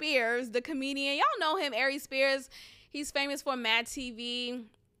 Aries Spears, the comedian, y'all know him, Aries Spears. He's famous for Mad TV.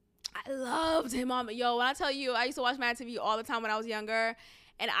 I loved him when I tell you, I used to watch Mad TV all the time when I was younger,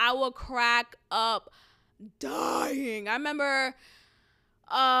 and I would crack up dying. I remember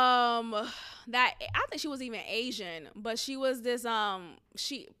that I think she was even Asian, but she was this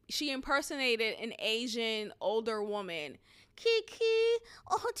she impersonated an Asian older woman. Kiki,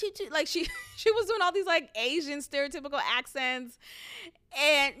 oh, like she was doing all these like Asian stereotypical accents,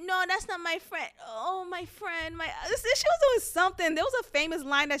 and no, that's not my friend. Oh, my friend, she was doing something. There was a famous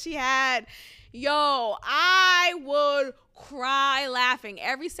line that she had. Yo, I would cry laughing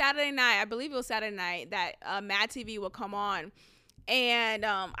every Saturday night. I believe it was Saturday night that Mad TV would come on, and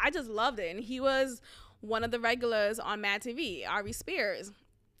I just loved it. And he was one of the regulars on Mad TV, Aries Spears.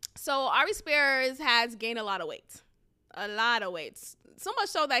 So Aries Spears has gained a lot of weight. So much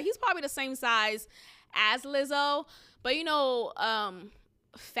so that he's probably the same size as Lizzo, but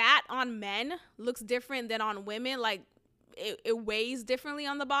fat on men looks different than on women. Like, it weighs differently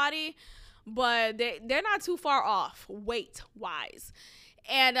on the body, but they're not too far off weight wise.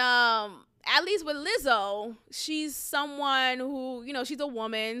 And at least with Lizzo, she's someone who, she's a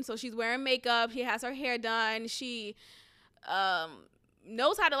woman, so she's wearing makeup, she has her hair done, she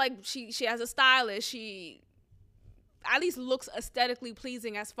knows how to, she has a stylist, she at least looks aesthetically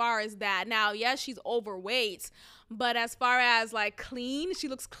pleasing as far as that. Now, yes, she's overweight, but as far as clean, she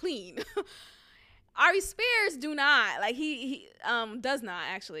looks clean. Aries Spears do not. He does not,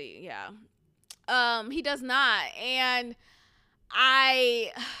 actually. Yeah. He does not. And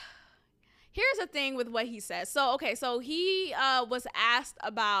here's the thing with what he says. So he was asked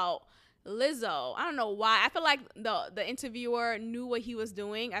about Lizzo. I don't know why. I feel like the interviewer knew what he was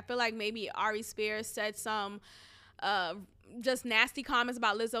doing. I feel like maybe Aries Spears said some just nasty comments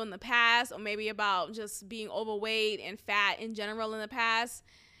about Lizzo in the past, or maybe about just being overweight and fat in general in the past.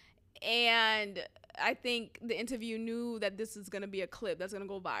 And I think the interview knew that this is going to be a clip that's going to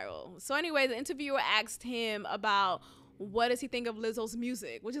go viral. So anyway, the interviewer asked him about what does he think of Lizzo's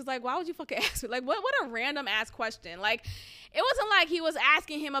music, which is why would you fucking ask me? What a random ass question. It wasn't like he was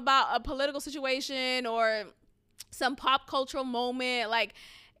asking him about a political situation or some pop cultural moment.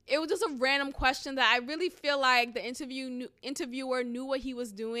 It was just a random question that I really feel like the interviewer knew what he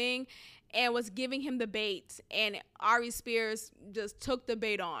was doing and was giving him the bait, and Aries Spears just took the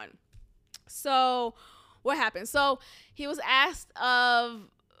bait on. So what happened? So he was asked of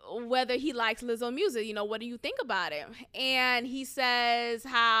whether he likes Lizzo music. What do you think about it? And he says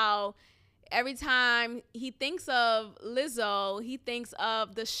how every time he thinks of Lizzo, he thinks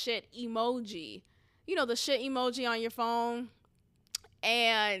of the shit emoji. The shit emoji on your phone.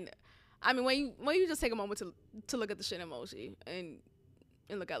 And I mean, when you just take a moment to look at the shit emoji and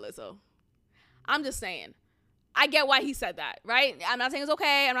look at Lizzo, I'm just saying, I get why he said that, right? I'm not saying it's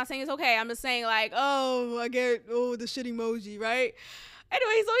okay. I'm just saying like, oh, I get, the shit emoji, right?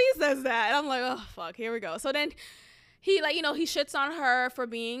 Anyway, so he says that, and I'm like, oh fuck, here we go. So then he, like, he shits on her for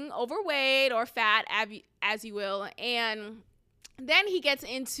being overweight or fat, as you will, and then he gets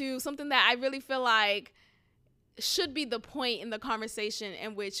into something that I really feel like should be the point in the conversation,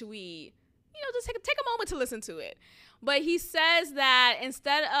 in which we, just take a moment to listen to it. But he says that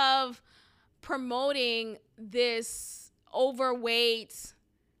instead of promoting this overweight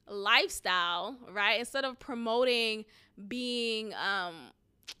lifestyle, right? Instead of promoting being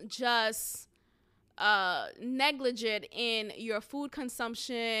just negligent in your food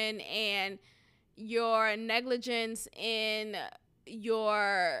consumption and your negligence in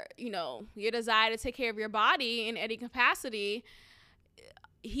your desire to take care of your body in any capacity,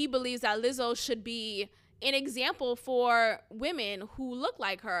 he believes that Lizzo should be an example for women who look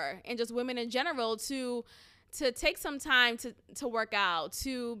like her, and just women in general, to take some time to work out,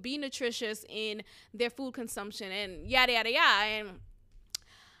 to be nutritious in their food consumption, and yada yada yada. And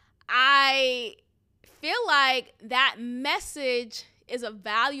I feel like that message is a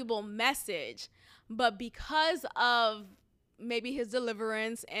valuable message, but because of maybe his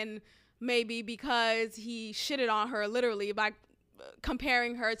deliverance, and maybe because he shitted on her literally by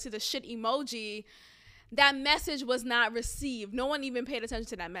comparing her to the shit emoji, that message was not received. No one even paid attention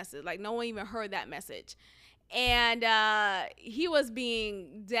to that message. Like, no one even heard that message. And he was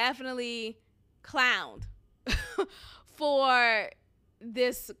being definitely clowned for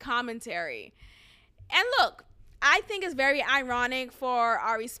this commentary. And look, I think it's very ironic for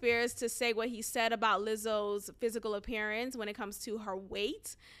Ari Spears to say what he said about Lizzo's physical appearance when it comes to her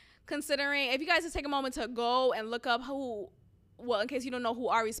weight. Considering, if you guys just take a moment to go and look up in case you don't know who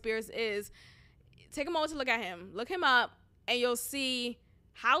Ari Spears is, take a moment to look at him. Look him up, and you'll see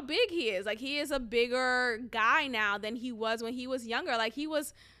how big he is. Like, he is a bigger guy now than he was when he was younger. Like, he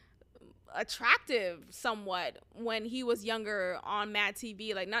was attractive somewhat when he was younger on Mad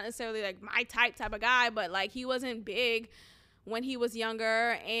TV. Like, not necessarily like my type of guy, but like, he wasn't big when he was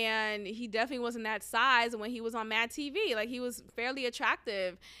younger, and he definitely wasn't that size when he was on Mad TV. Like, he was fairly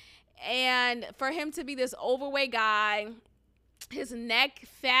attractive. And for him to be this overweight guy, his neck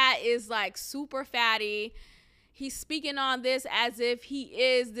fat is like super fatty. He's speaking on this as if he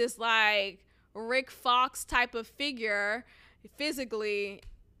is this like Rick Fox type of figure physically.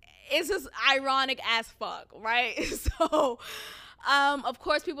 It's just ironic as fuck, right? So, of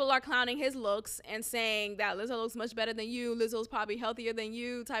course, people are clowning his looks and saying that Lizzo looks much better than you. Lizzo's probably healthier than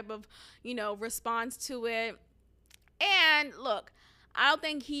you, type of, response to it. And look, I don't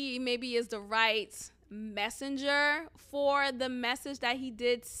think he maybe is the right messenger for the message that he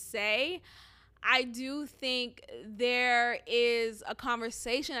did say. I do think there is a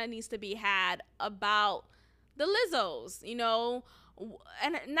conversation that needs to be had about the Lizzos,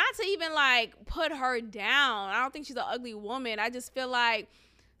 and not to even like put her down. I don't think she's an ugly woman. I just feel like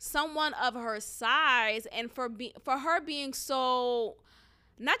someone of her size, and for her being so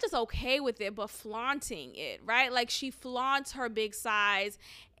not just okay with it, but flaunting it, right? Like, she flaunts her big size,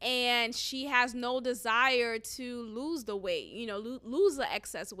 and she has no desire to lose the weight, lose the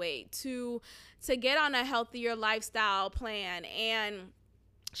excess weight, to get on a healthier lifestyle plan. And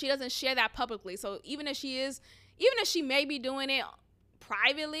she doesn't share that publicly. So even if she may be doing it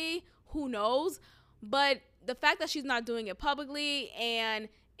privately, who knows? But the fact that she's not doing it publicly, and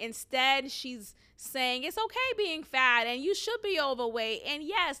instead she's saying it's okay being fat and you should be overweight. And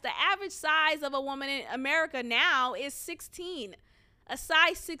yes, the average size of a woman in America now is 16. A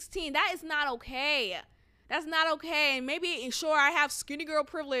size 16. That is not okay. That's not okay. And maybe, sure, I have skinny girl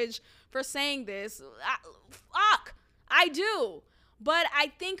privilege for saying this. I do. But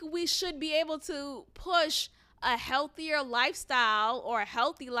I think we should be able to push a healthier lifestyle, or a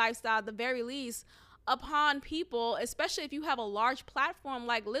healthy lifestyle at the very least, upon people, especially if you have a large platform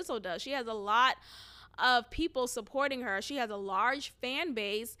like Lizzo does. She has a lot of people supporting her. She has a large fan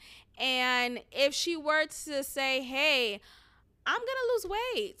base. And if she were to say, hey, I'm going to lose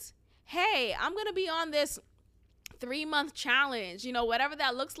weight. Hey, I'm going to be on this 3-month challenge, whatever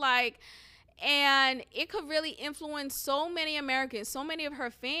that looks like. And it could really influence so many Americans, so many of her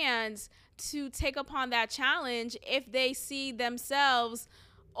fans, to take upon that challenge if they see themselves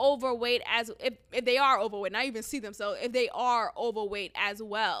overweight, if they are overweight, not even see themselves, if they are overweight as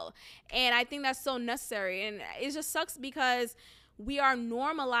well. And I think that's so necessary. And it just sucks because we are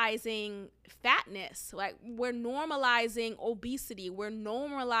normalizing fatness. Like, we're normalizing obesity. We're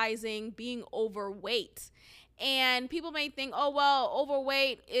normalizing being overweight. And people may think, oh, well,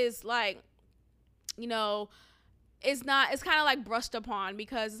 overweight is like, it's not, it's kind of like brushed upon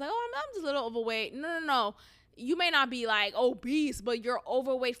because it's like, oh, I'm just a little overweight. No. You may not be like obese, but you're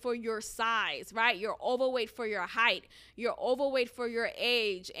overweight for your size, right? You're overweight for your height. You're overweight for your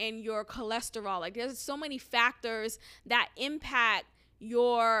age and your cholesterol. Like there's so many factors that impact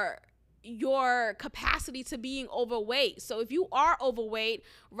your capacity to being overweight. So if you are overweight,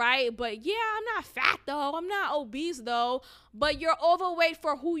 right, but yeah, I'm not fat though, I'm not obese though, but you're overweight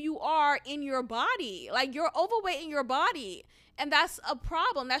for who you are in your body. Like you're overweight in your body. And that's a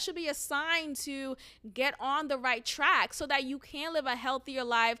problem. That should be a sign to get on the right track so that you can live a healthier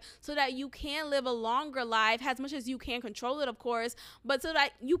life, so that you can live a longer life, as much as you can control it, of course, but so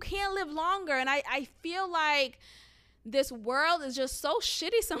that you can live longer. And I feel like this world is just so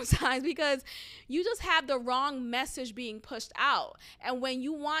shitty sometimes because you just have the wrong message being pushed out. And when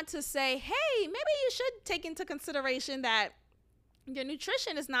you want to say, hey, maybe you should take into consideration that your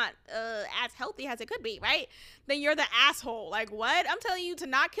nutrition is not as healthy as it could be, right? Then you're the asshole. Like, what? I'm telling you to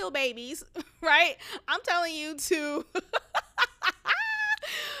not kill babies, right? I'm telling you to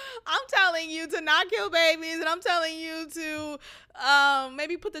not kill babies, and I'm telling you to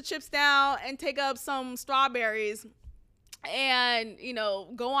maybe put the chips down and take up some strawberries and,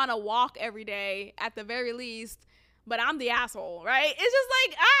 go on a walk every day at the very least. But I'm the asshole, right? It's just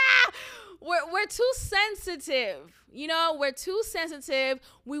like, we're too sensitive. We're too sensitive.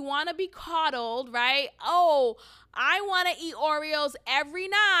 We want to be coddled, right? Oh, I want to eat Oreos every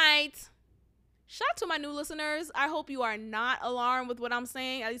night. Shout out to my new listeners. I hope you are not alarmed with what I'm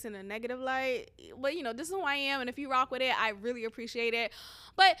saying, at least in a negative light. But, this is who I am. And if you rock with it, I really appreciate it.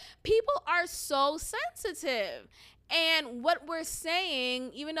 But people are so sensitive. And what we're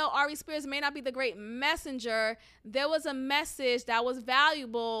saying, even though Ari Spears may not be the great messenger, there was a message that was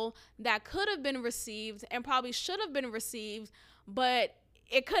valuable that could have been received and probably should have been received, but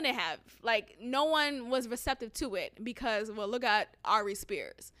it couldn't have. Like, no one was receptive to it because, well, look at Ari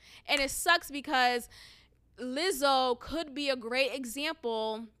Spears. And it sucks because Lizzo could be a great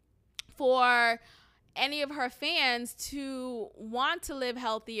example for any of her fans to want to live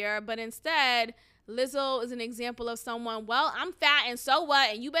healthier, but instead Lizzo is an example of someone, well, I'm fat and so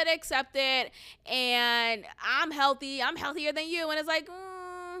what, and you better accept it, and I'm healthy, I'm healthier than you. And it's like,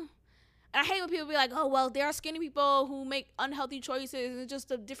 and I hate when people be like, oh, well, there are skinny people who make unhealthy choices and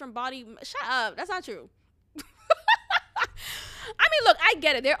just a different body. Shut up. That's not true. I mean, look, I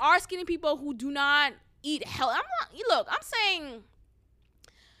get it. There are skinny people who do not eat healthy. I'm saying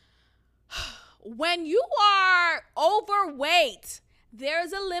when you are overweight,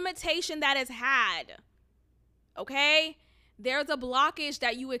 there's a limitation that is had, okay? There's a blockage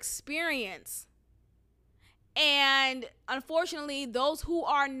that you experience. And unfortunately, those who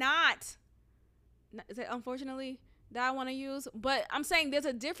are not, is it unfortunately that I want to use? But I'm saying there's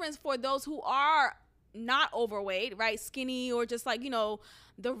a difference for those who are not overweight, right? Skinny or just like,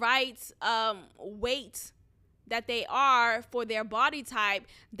 the right weight that they are for their body type.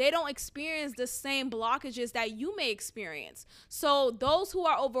 They don't experience the same blockages that you may experience. So those who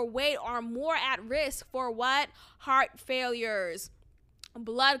are overweight are more at risk for what? Heart failures,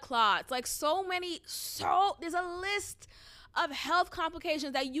 blood clots, like there's a list of health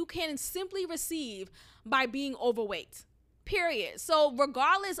complications that you can simply receive by being overweight. Period. So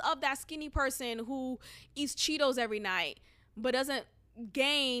regardless of that skinny person who eats Cheetos every night but doesn't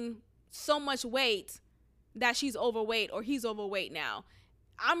gain so much weight that she's overweight or he's overweight now,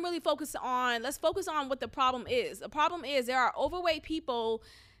 I'm really let's focus on what the problem is. The problem is there are overweight people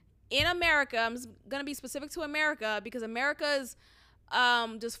in America. I'm going to be specific to America because America's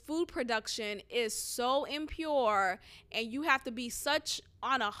just food production is so impure, and you have to be such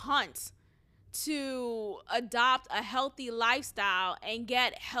on a hunt to adopt a healthy lifestyle and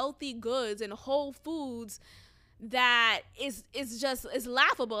get healthy goods and whole foods that is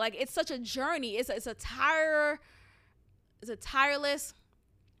laughable. Like, it's such a journey. It's a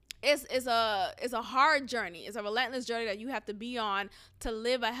hard journey. It's a relentless journey that you have to be on to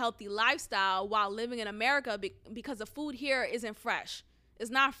live a healthy lifestyle while living in America because the food here isn't fresh.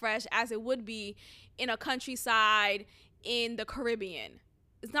 It's not fresh as it would be in a countryside in the Caribbean.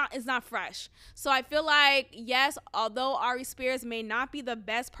 It's not fresh. So I feel like, yes, although Ari Spears may not be the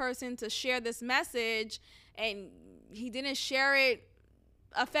best person to share this message, and he didn't share it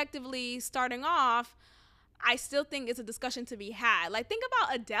effectively starting off, I still think it's a discussion to be had. Like, think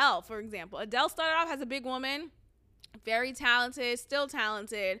about Adele, for example. Adele started off as a big woman, very talented, still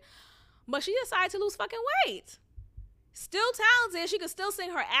talented, but she decided to lose fucking weight. Still talented. She could still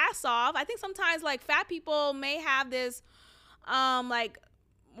sing her ass off. I think sometimes, like, fat people may have this, like,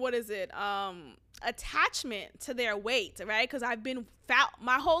 what is it? Attachment to their weight, right? Because I've been fat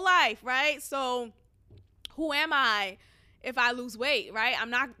my whole life, right? So who am I if I lose weight, right? I'm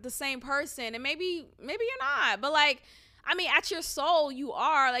not the same person. And maybe you're not, but like, I mean, at your soul, you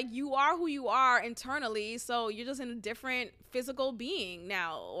are who you are internally. So you're just in a different physical being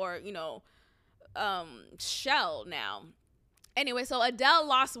now, or, shell now. Anyway, so Adele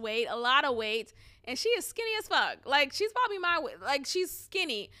lost weight, a lot of weight, and she is skinny as fuck. Like, she's probably my weight. Like, she's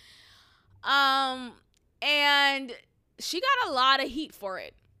skinny. And she got a lot of heat for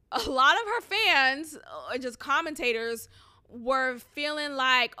it. A lot of her fans, just commentators, were feeling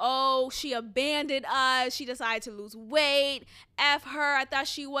like, oh, she abandoned us. She decided to lose weight. F her. I thought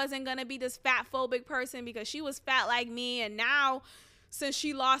she wasn't going to be this fat phobic person because she was fat like me. And now, since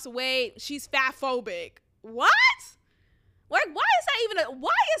she lost weight, she's fat phobic. What? Like, why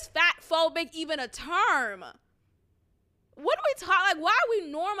is fat phobic even a term? What are we talking? Like, why are we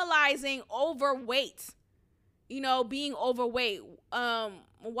normalizing overweight? Being overweight. Why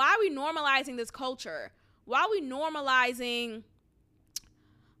are we normalizing this culture? Why are we normalizing,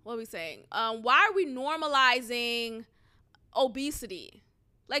 what are we saying? Why are we normalizing obesity?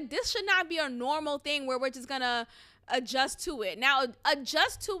 Like, this should not be a normal thing where we're just gonna adjust to it. Now,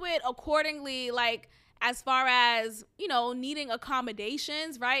 adjust to it accordingly, like, as far as, needing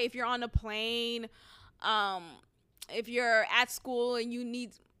accommodations, right? If you're on a plane, if you're at school and you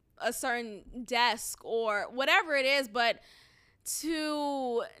need a certain desk or whatever it is, but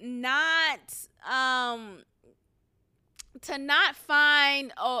to not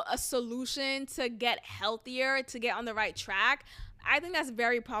find a solution to get healthier, to get on the right track, I think that's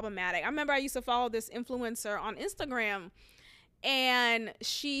very problematic. I remember I used to follow this influencer on Instagram, and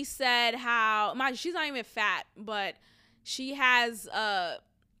she said how she's not even fat, but she has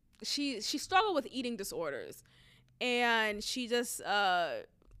she struggled with eating disorders, and she just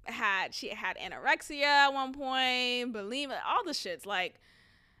had anorexia at one point, bulimia, all the shits. Like,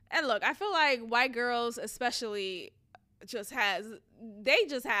 and look, I feel like white girls especially just have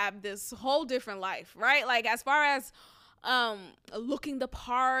this whole different life, right? Like, as far as looking the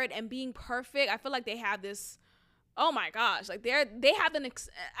part and being perfect, I feel like they have this, oh my gosh, like they have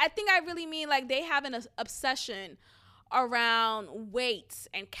I think I really mean, like, they have an obsession around weight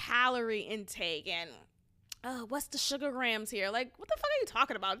and calorie intake and what's the sugar grams here? Like, what the fuck are you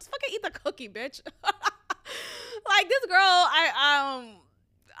talking about? Just fucking eat the cookie, bitch. Like, this girl,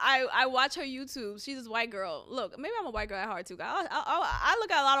 I watch her YouTube. She's this white girl. Look, maybe I'm a white girl at heart too. I look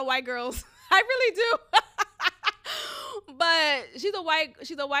at a lot of white girls. I really do. But she's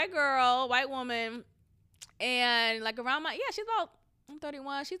a white girl, white woman, and like around she's about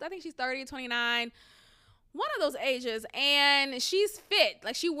 31. I think she's 30, 29. One of those ages, and she's fit.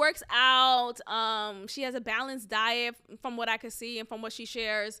 Like, she works out. She has a balanced diet from what I could see and from what she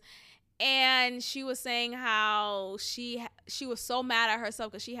shares. And she was saying how she was so mad at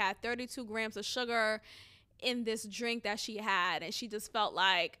herself because she had 32 grams of sugar in this drink that she had, and she just felt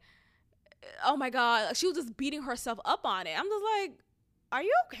like, oh my God, she was just beating herself up on it. I'm just like, are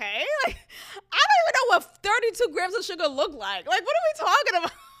you okay? Like, I don't even know what 32 grams of sugar look like. Like, what are we talking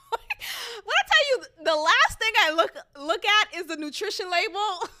about? When I tell you, the last thing I look at is the nutrition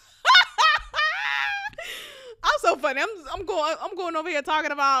label. I'm so funny. I'm going over here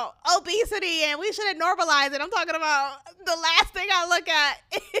talking about obesity and we shouldn't normalize it. I'm talking about the last thing I look at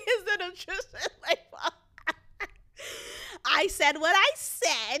is the nutrition label. I said what I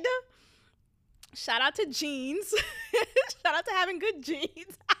said. Shout out to jeans. Shout out to having good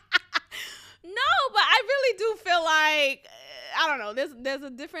jeans. No, but I really do feel like, I don't know, there's a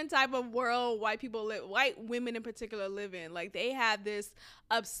different type of world white women in particular live in. Like, they have this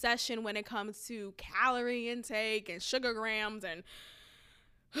obsession when it comes to calorie intake and sugar grams, and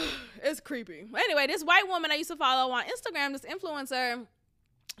it's creepy. Anyway, this white woman I used to follow on Instagram, this influencer,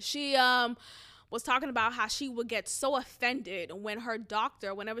 she was talking about how she would get so offended when her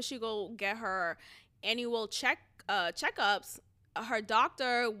doctor, whenever she go get her annual checkups, her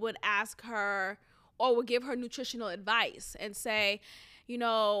doctor would ask her or would give her nutritional advice and say,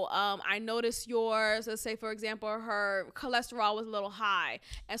 I noticed yours. Let's say, for example, her cholesterol was a little high.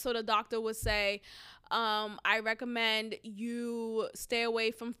 And so the doctor would say, I recommend you stay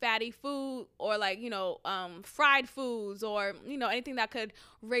away from fatty food or fried foods or, anything that could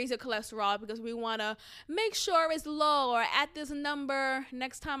raise your cholesterol because we want to make sure it's low or at this number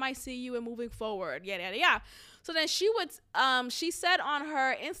next time I see you and moving forward. Yeah. So then she said on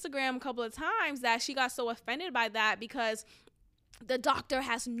her Instagram a couple of times that she got so offended by that because the doctor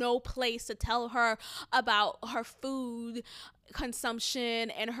has no place to tell her about her food consumption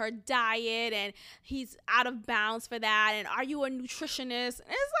and her diet, and he's out of bounds for that. And are you a nutritionist? And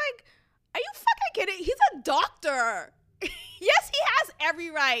it's like, are you fucking kidding? He's a doctor. Yes, he has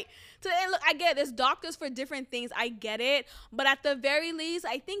every right to. And look, I get it. There's doctors for different things. I get it. But at the very least,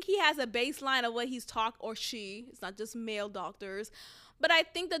 I think he has a baseline of what he's or she. It's not just male doctors. But I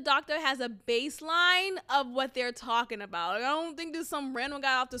think the doctor has a baseline of what they're talking about. Like, I don't think there's some random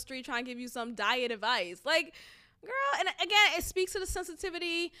guy off the street trying to give you some diet advice. Like, girl, and again, it speaks to the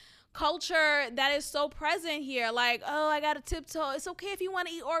sensitivity culture that is so present here. Like, oh, I got to tiptoe. It's okay if you want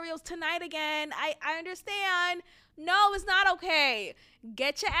to eat Oreos tonight again. I understand. No, it's not okay.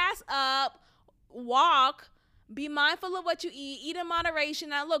 Get your ass up, walk, be mindful of what you eat in moderation.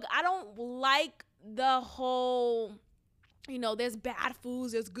 Now, look, I don't like the whole, there's bad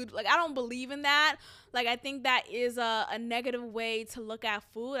foods, there's good. Like, I don't believe in that. Like, I think that is a negative way to look at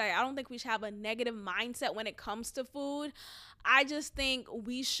food. I don't think we should have a negative mindset when it comes to food. I just think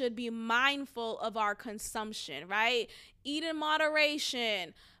we should be mindful of our consumption, right? Eat in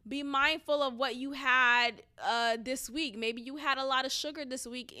moderation. Be mindful of what you had this week. Maybe you had a lot of sugar this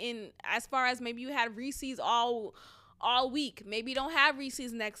week, as far as maybe you had Reese's all week. Maybe you don't have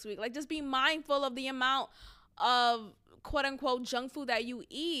Reese's next week. Like, just be mindful of the amount of quote unquote junk food that you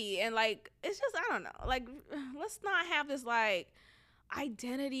eat. And like, it's just, I don't know, like, let's not have this like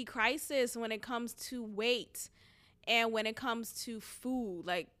identity crisis when it comes to weight and when it comes to food.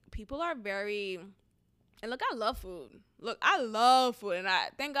 Like, people are very, and look, I love food. Look, I love food, and I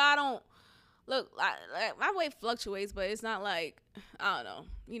thank God I don't look. My weight fluctuates, but it's not like, I don't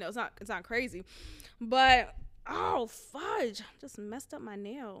know. It's not crazy. But oh fudge, just messed up my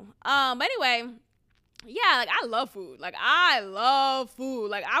nail. But anyway, yeah, like, I love food. Like, I love food.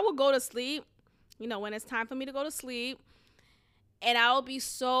 Like, I will go to sleep, when it's time for me to go to sleep, and I will be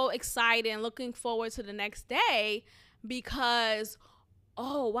so excited and looking forward to the next day because,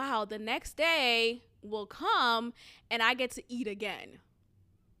 oh wow, the next day will come and I get to eat again.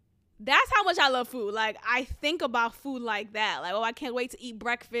 That's how much I love food. Like, I think about food like that. Like, oh, I can't wait to eat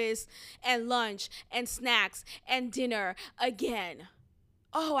breakfast and lunch and snacks and dinner again.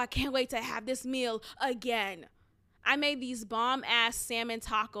 Oh, I can't wait to have this meal again. I made these bomb-ass salmon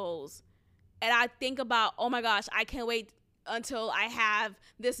tacos, and I think about, oh my gosh, I can't wait until I have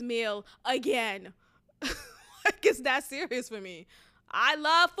this meal again. Like, it's that serious for me. I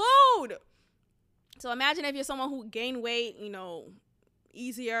love food. So imagine if you're someone who gained weight,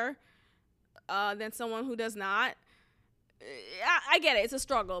 easier than someone who does not. I get it. It's a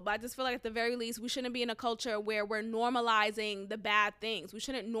struggle, but I just feel like at the very least, we shouldn't be in a culture where we're normalizing the bad things. We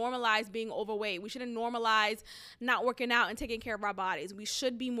shouldn't normalize being overweight. We shouldn't normalize not working out and taking care of our bodies. We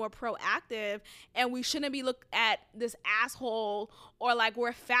should be more proactive, and we shouldn't be looked at this asshole or like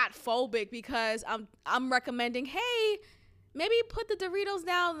we're fat phobic because I'm recommending, hey, maybe put the Doritos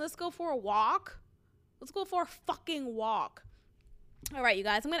down. Let's go for a walk. Let's go for a fucking walk. All right, you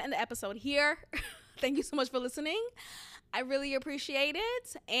guys, I'm going to end the episode here. Thank you so much for listening. I really appreciate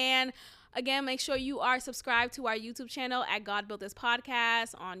it. And again, make sure you are subscribed to our YouTube channel at God Built This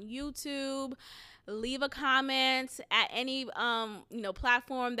Podcast on YouTube. Leave a comment at any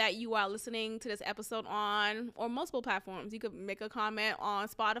platform that you are listening to this episode on, or multiple platforms. You could make a comment on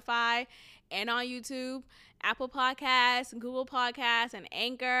Spotify and on YouTube, Apple Podcasts, Google Podcasts, and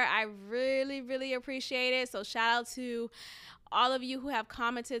Anchor. I really, really appreciate it. So shout out to all of you who have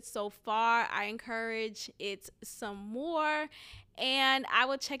commented so far. I encourage it some more, and I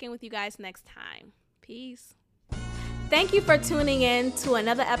will check in with you guys next time. Peace. Thank you for tuning in to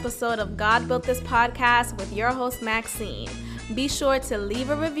another episode of God Built This Podcast with your host, Maxine. Be sure to leave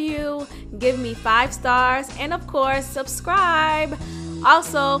a review, give me 5 stars, and of course, subscribe.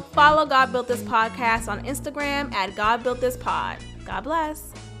 Also, follow God Built This Podcast on Instagram at God Built This Pod. God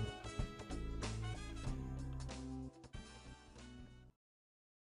bless.